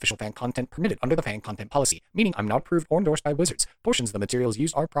SideQuests is unofficial fan content permitted under the fan content policy, meaning I'm not approved or endorsed by Wizards. Portions of the materials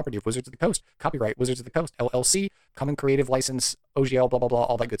used are property of Wizards of the Coast. Copyright Wizards of the Coast, LLC, Common Creative License, OGL, blah, blah, blah,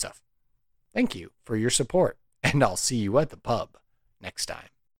 all that good stuff. Thank you for your support, and I'll see you at the pub next time.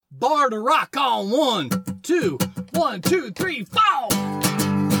 Bar to rock on 1, 2, 1, 2, 3, 4.